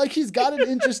like. So like he's got an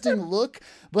interesting look,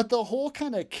 but the whole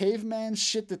kind of caveman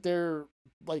shit that they're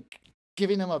like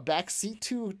giving him a back seat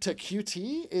to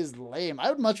QT is lame.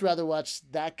 I would much rather watch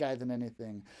that guy than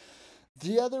anything.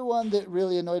 The other one that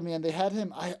really annoyed me, and they had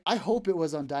him. I hope it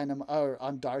was on Dynamite or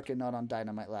on Dark and not on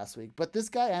Dynamite last week. But this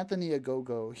guy Anthony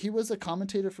Agogo, he was a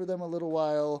commentator for them a little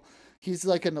while. He's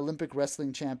like an Olympic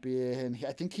wrestling champion.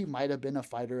 I think he might have been a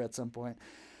fighter at some point.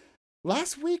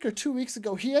 Last week or 2 weeks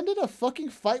ago, he ended a fucking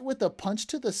fight with a punch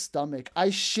to the stomach. I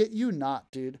shit you not,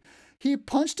 dude. He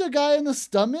punched a guy in the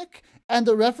stomach, and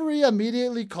the referee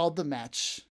immediately called the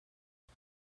match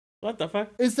What the fuck?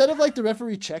 instead of like the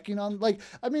referee checking on like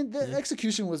I mean the Yeah.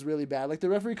 execution was really bad. Like the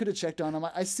referee could have checked on him.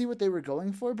 I see what they were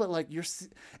going for, but like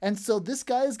and so this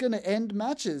guy is gonna end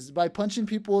matches by punching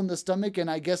people in the stomach,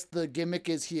 and I guess the gimmick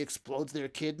is he explodes their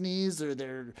kidneys or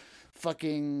their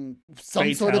fucking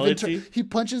some sort of Fatality. he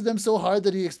punches them so hard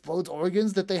that he explodes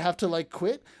organs that they have to like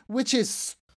quit, which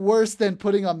is worse than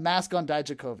putting a mask on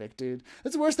Dijakovic, dude.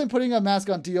 It's worse than putting a mask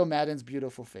on Dio Madden's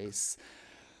beautiful face.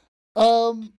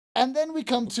 And then we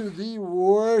come to the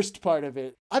worst part of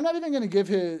it. I'm not even going to give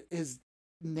his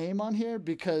name on here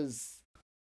because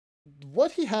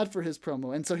what he had for his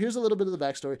promo. And so here's a little bit of the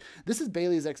backstory. This is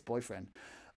Bailey's ex-boyfriend.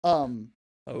 Um,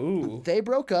 Oh, they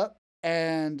broke up,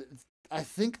 and I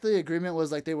think the agreement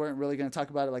was like they weren't really going to talk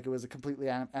about it, like it was a completely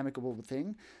amicable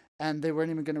thing, and they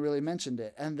weren't even going to really mention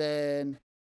it. And then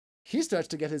he starts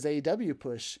to get his AEW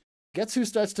push. Guess who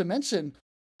starts to mention,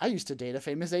 I used to date a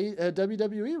famous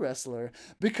WWE wrestler,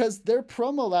 because their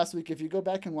promo last week, if you go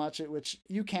back and watch it, which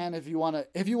you can if you want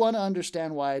to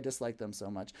understand why I dislike them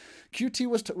so much. QT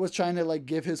was trying to like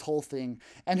give his whole thing,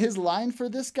 and his line for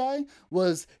this guy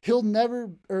was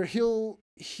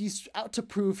he's out to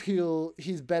prove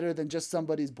he's better than just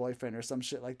somebody's boyfriend or some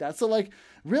shit like that. So like,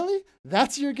 really?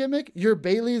 That's your gimmick? You're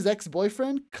Bayley's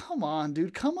ex-boyfriend? Come on,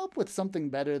 dude. Come up with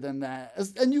something better than that.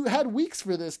 And you had weeks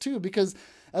for this too, because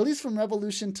at least from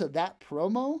Revolution to that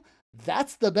promo,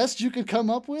 that's the best you could come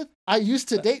up with? I used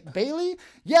to date Bayley?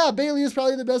 Yeah, Bayley is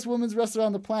probably the best women's wrestler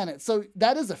on the planet. So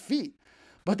that is a feat.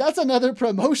 But that's another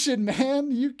promotion, man.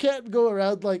 You can't go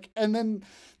around like, and then,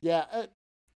 yeah.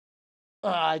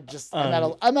 I'm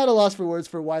at a loss for words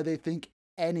for why they think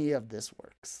any of this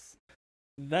works.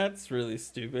 That's really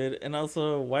stupid. And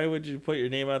also, why would you put your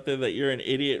name out there that you're an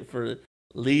idiot for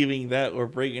leaving that or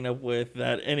breaking up with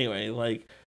that anyway?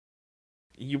 Like,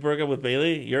 you broke up with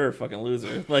Bayley, you're a fucking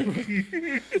loser. Like,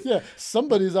 yeah,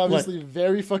 somebody's obviously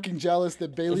very fucking jealous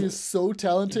that Bayley is so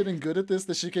talented and good at this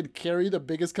that she can carry the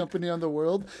biggest company on the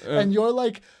world, and you're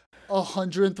like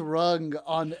 100th rung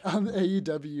on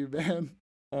AEW, man.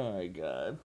 Oh my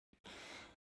god.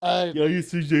 I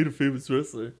used to date a famous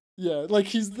wrestler. Yeah,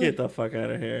 like get the fuck out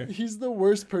of here. He's the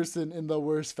worst person in the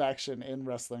worst faction in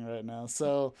wrestling right now.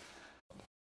 So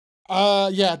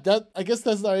that I guess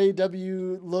that's our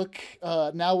AEW look.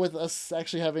 Now with us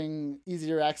actually having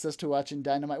easier access to watching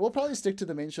Dynamite, we'll probably stick to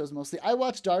the main shows mostly. I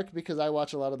watch Dark because I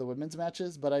watch a lot of the women's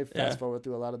matches, but I fast forward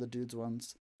through a lot of the dudes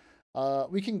ones.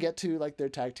 We can get to like their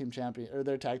tag team champion or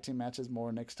their tag team matches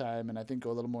more next time, and I think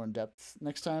go a little more in depth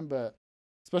next time. But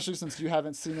especially since you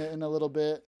haven't seen it in a little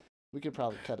bit, we could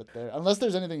probably cut it there. Unless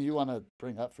there's anything you want to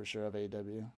bring up for sure of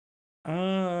AEW.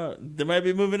 They might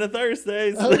be moving to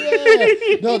Thursdays. Oh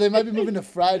yeah, no, they might be moving to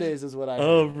Fridays, is what I heard.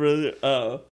 Oh really?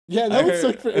 Oh yeah, that would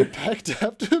suck for Impact to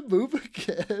have to move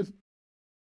again.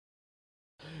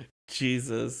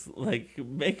 Jesus, like,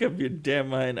 make up your damn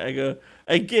mind. I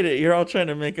get it. You're all trying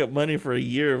to make up money for a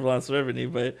year of lost revenue,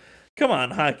 but come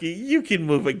on, hockey, you can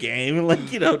move a game.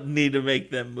 Like, you don't need to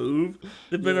make them move.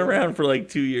 They've been around for like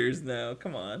 2 years now.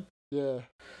 Come on. Yeah.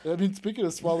 I mean, speaking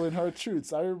of swallowing hard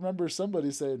truths, I remember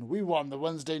somebody saying, we won the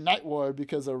Wednesday Night War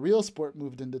because a Real Sport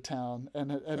moved into town and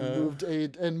moved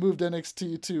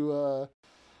NXT to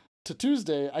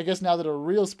Tuesday. I guess now that a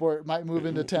Real Sport might move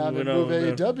into town and move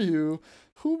AEW,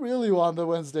 who really won the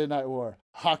Wednesday Night War?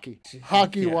 Hockey.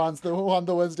 Hockey won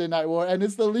the Wednesday Night War, and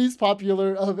it's the least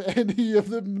popular of any of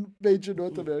the major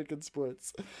North American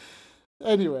sports.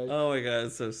 Anyway. Oh my god,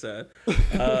 it's so sad.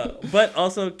 But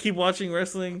also keep watching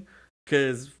wrestling,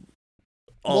 because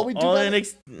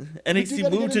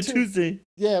NXT moved to Tuesday.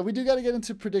 Yeah, we do got to get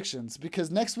into predictions, because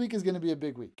next week is going to be a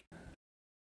big week.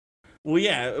 Well,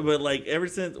 yeah, but like ever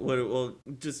since,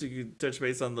 just to touch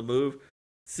base on the move,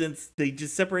 since they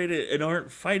just separated and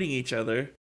aren't fighting each other,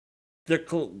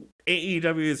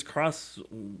 AEW has crossed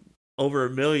over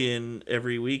 1 million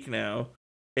every week now,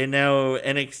 and now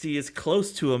NXT is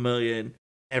close to 1 million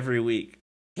every week.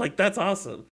 Like, that's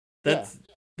awesome. That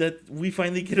we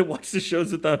finally get to watch the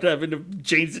shows without having to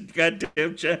change the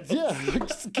goddamn channel. Yeah,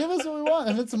 just give us what we want,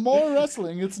 and it's more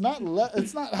wrestling. It's not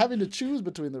having to choose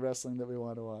between the wrestling that we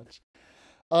want to watch.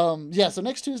 So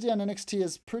next Tuesday on NXT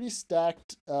is pretty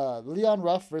stacked. Leon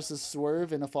Ruff versus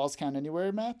Swerve in a Falls Count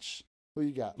Anywhere match. Who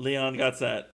you got? Leon got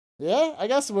that. Yeah, I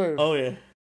got Swerve. Oh yeah.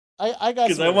 I got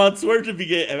because I want Swerve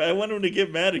to I want him to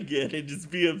get mad again and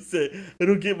just be upset. I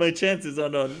don't get my chances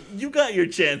on. You got your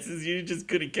chances. You just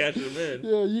couldn't cash them in.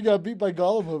 Yeah, you got beat by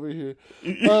Gollum over here.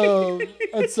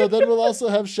 And so then we'll also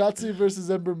have Shotzi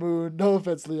versus Ember Moon. No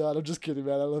offense, Leon. I'm just kidding,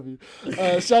 man. I love you.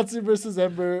 Shotzi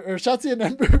and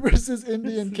Ember versus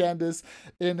Indy and Candice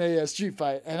in a street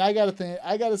fight. And I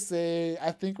gotta say,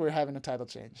 I think we're having a title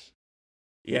change.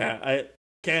 Yeah,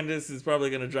 Candice is probably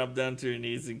going to drop down to her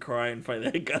knees and cry and fight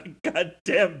that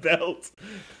goddamn belt.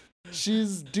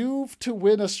 She's due to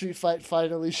win a street fight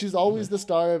finally. She's always the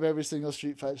star of every single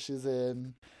street fight she's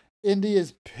in. Indy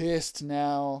is pissed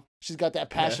now. She's got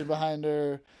that passion behind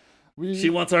her.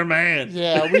 She wants our man.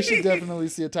 Yeah, we should definitely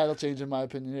see a title change in my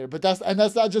opinion here. But that's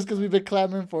not just because we've been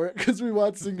clamoring for it, because we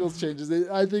want singles changes.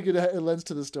 I think it lends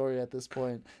to the story at this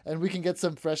point, and we can get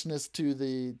some freshness to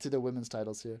the women's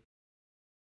titles here.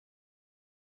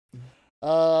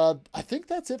 I think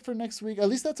that's it for next week. At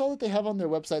least that's all that they have on their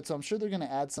website, so I'm sure they're going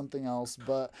to add something else.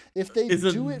 But if they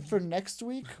do it for next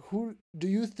week, who do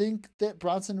you think that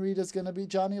Bronson Reed is going to be,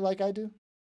 Johnny, like I do?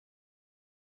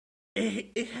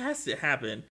 It has to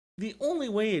happen. The only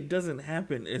way it doesn't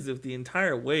happen is if the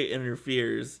entire way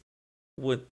interferes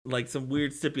with like some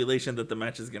weird stipulation that the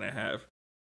match is gonna have.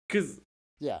 Cause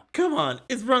Yeah. come on,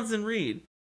 it's Bronson Reed.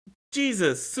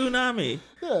 Jesus, tsunami.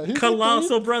 Yeah, he's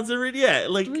Colossal like Bronson Reed. Yeah,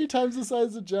 three like times the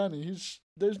size of Johnny.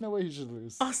 There's no way he should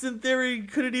lose. Austin Theory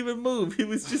couldn't even move. He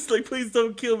was just like, please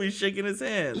don't kill me, shaking his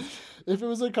hands. If it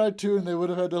was a cartoon, they would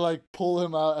have had to like pull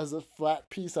him out as a flat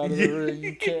piece out of the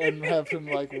ring and have him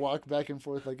like walk back and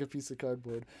forth like a piece of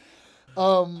cardboard.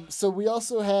 So we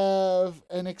also have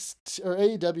NXT or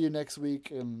AEW next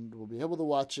week, and we'll be able to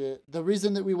watch it. The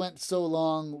reason that we went so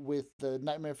long with the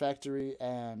Nightmare Factory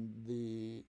and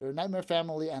Nightmare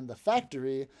Family and the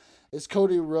Factory is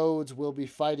Cody Rhodes will be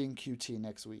fighting QT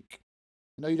next week.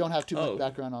 I know you don't have too much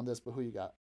background on this, but who you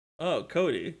got? Oh,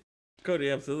 Cody. Cody,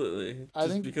 absolutely.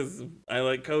 Because I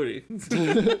like Cody.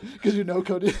 Because you know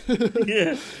Cody.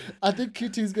 Yeah. I think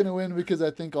QT's gonna win because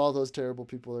I think all those terrible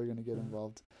people are gonna get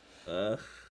involved.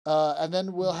 And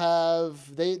then we'll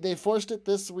have they forced it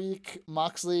this week.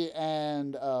 Moxley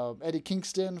and Eddie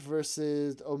Kingston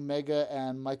versus Omega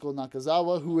and Michael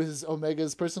Nakazawa, who is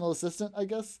Omega's personal assistant, I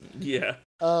guess. Yeah.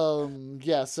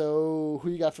 Yeah. So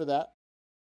who you got for that?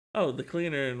 Oh, the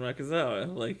cleaner and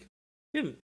Nakazawa. Like,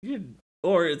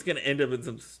 or it's gonna end up in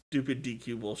some stupid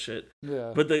DQ bullshit.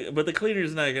 Yeah. But the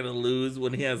cleaner's not gonna lose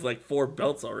when he has like 4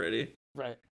 belts already.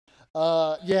 Right.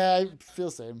 Yeah, I feel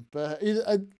the same, but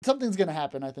something's gonna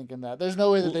happen. I think in that there's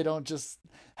no way that they don't just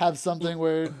have something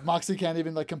where Moxley can't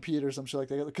even like compete or some shit like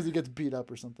that because he gets beat up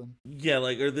or something. Yeah,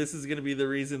 like, or this is gonna be the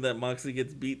reason that Moxley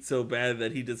gets beat so bad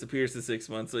that he disappears for 6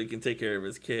 months so he can take care of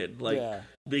his kid. Like, yeah.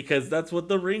 Because that's what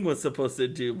the ring was supposed to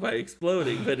do by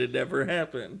exploding, but it never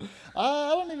happened. I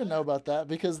don't even know about that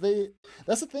because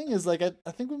that's the thing is like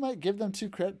I think we might give them too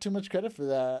much credit for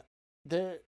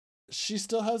that. She's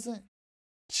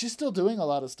still doing a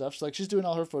lot of stuff. She's doing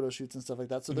all her photo shoots and stuff like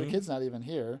that. So their kid's not even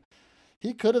here.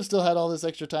 He could have still had all this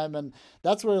extra time. And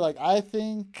that's where, like, I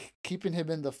think keeping him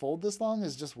in the fold this long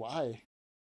is just why.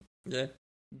 Yeah.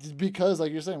 Because,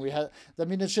 like you're saying,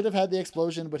 it should have had the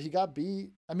explosion, but he got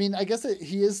beat. I mean, I guess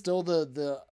he is still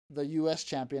the U.S.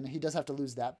 champion. He does have to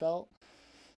lose that belt.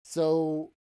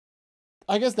 So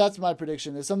I guess that's my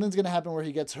prediction is something's going to happen where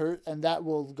he gets hurt, and that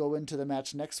will go into the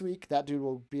match next week. That dude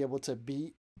will be able to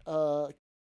beat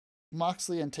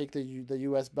Moxley and take the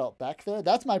U.S. belt back there.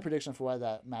 That's my prediction for why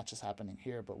that match is happening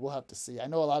here, but we'll have to see. I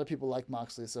know a lot of people like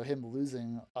Moxley, so him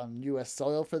losing on U.S.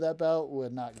 soil for that belt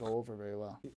would not go over very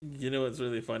well. You know what's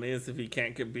really funny is if he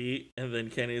can't compete, and then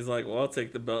Kenny's like, well, I'll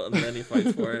take the belt, and then he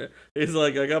fights for it. He's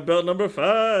like, I got belt number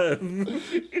 5.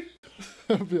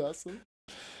 That'd be awesome.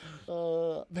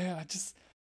 Man,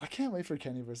 I can't wait for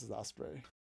Kenny versus Ospreay.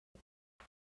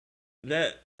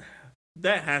 That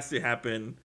has to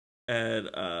happen at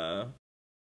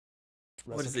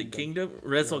what is it? Kingdom?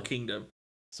 Wrestle Kingdom.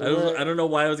 So I don't know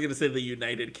why I was gonna say the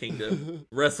United Kingdom.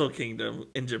 Wrestle Kingdom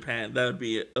in Japan. That would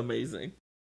be amazing.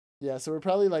 Yeah, so we're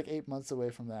probably like 8 months away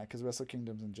from that because Wrestle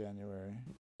Kingdom's in January.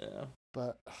 Yeah,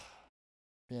 but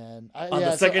man, on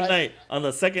the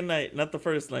second night, not the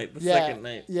first night, the second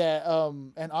night. Yeah,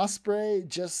 and Ospreay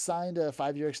just signed a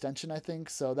 5-year extension, I think,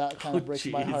 so that kind of breaks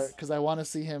my heart because I want to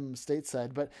see him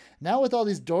stateside. But now with all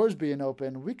these doors being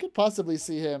open, we could possibly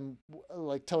see him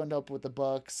like toeing up with the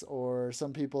Bucks or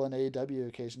some people in AEW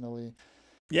occasionally.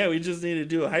 Yeah, we just need to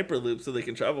do a hyperloop so they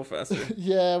can travel faster.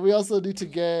 Yeah, we also need to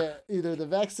get either the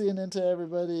vaccine into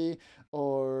everybody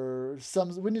or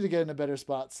we need to get in a better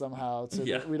spot somehow so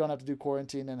that we don't have to do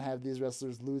quarantine and have these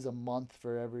wrestlers lose a month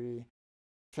for every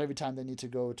time they need to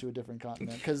go to a different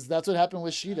continent. Because that's what happened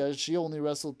with Shida. She only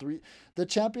wrestled 3. The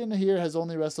champion here has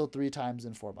only wrestled 3 times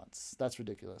in 4 months. That's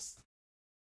ridiculous.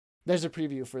 There's a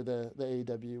preview for the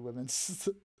AEW women's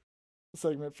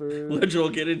segment for which we'll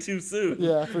get into soon.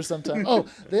 Yeah, for some time. Oh,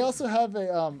 they also have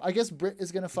a I guess Britt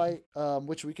is gonna fight,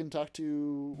 which we can talk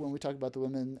to when we talk about the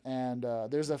women. And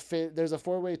there's a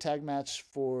 4-way tag match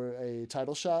for a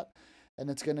title shot, and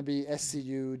it's gonna be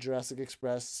SCU, Jurassic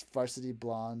Express, Varsity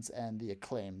Blondes, and the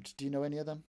Acclaimed. Do you know any of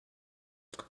them?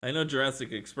 I know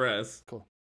Jurassic Express. Cool.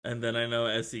 And then I know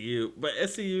SCU, but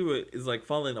SCU is like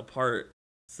falling apart.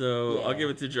 So yeah. I'll give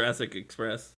it to Jurassic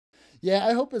Express. Yeah,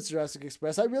 I hope it's Jurassic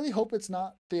Express. I really hope it's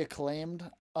not the Acclaimed.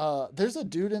 There's a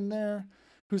dude in there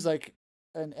who's like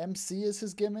an MC is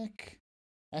his gimmick,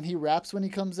 and he raps when he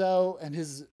comes out, and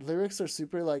his lyrics are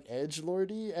super like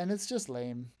edgelordy, and it's just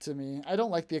lame to me. I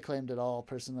don't like the Acclaimed at all,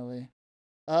 personally.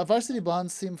 Varsity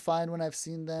Blondes seem fine when I've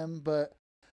seen them, but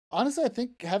honestly, I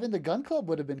think having the Gun Club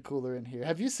would have been cooler in here.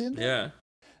 Have you seen them? Yeah.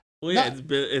 Well, yeah, Not,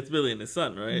 it's Billy and his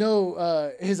son, right?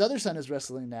 no, his other son is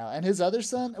wrestling now, and his other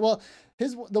son, well,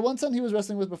 the one son he was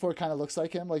wrestling with before kind of looks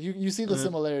like him. Like you see the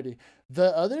similarity.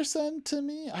 The other son to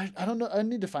me, I don't know. I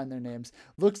need to find their names.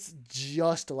 Looks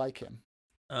just like him.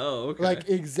 Oh, okay. Like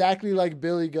exactly like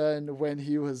Billy Gunn when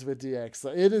he was with DX. So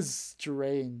it is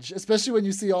strange, especially when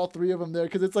you see all three of them there,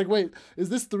 because it's like, wait, is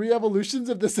this three evolutions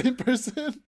of the same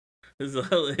person? It's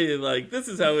like this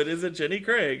is how it is at Jenny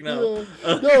Craig. No,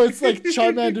 No, it's like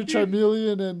Charmander,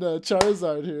 Charmeleon, and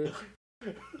Charizard here.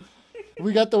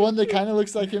 We got the one that kind of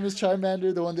looks like him as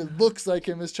Charmander, the one that looks like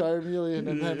him as Charmeleon,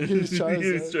 and then here's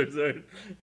Charizard.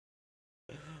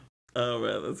 Oh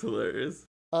man, that's hilarious.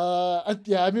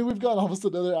 Yeah, I mean we've gone almost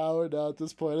another hour now at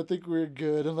this point. I think we're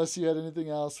good, unless you had anything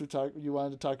else you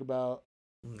wanted to talk about.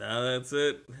 No, that's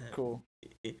it. Cool.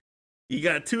 You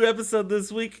got 2 episodes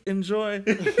this week. Enjoy.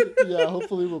 Yeah,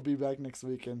 hopefully we'll be back next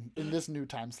week in this new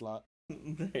time slot.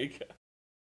 There you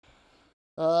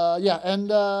go. Yeah,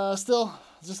 and still,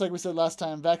 just like we said last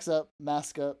time, vax up,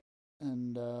 mask up,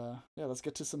 and yeah, let's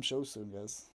get to some shows soon,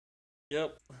 guys.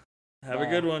 Yep. Have a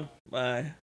good one.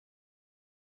 Bye.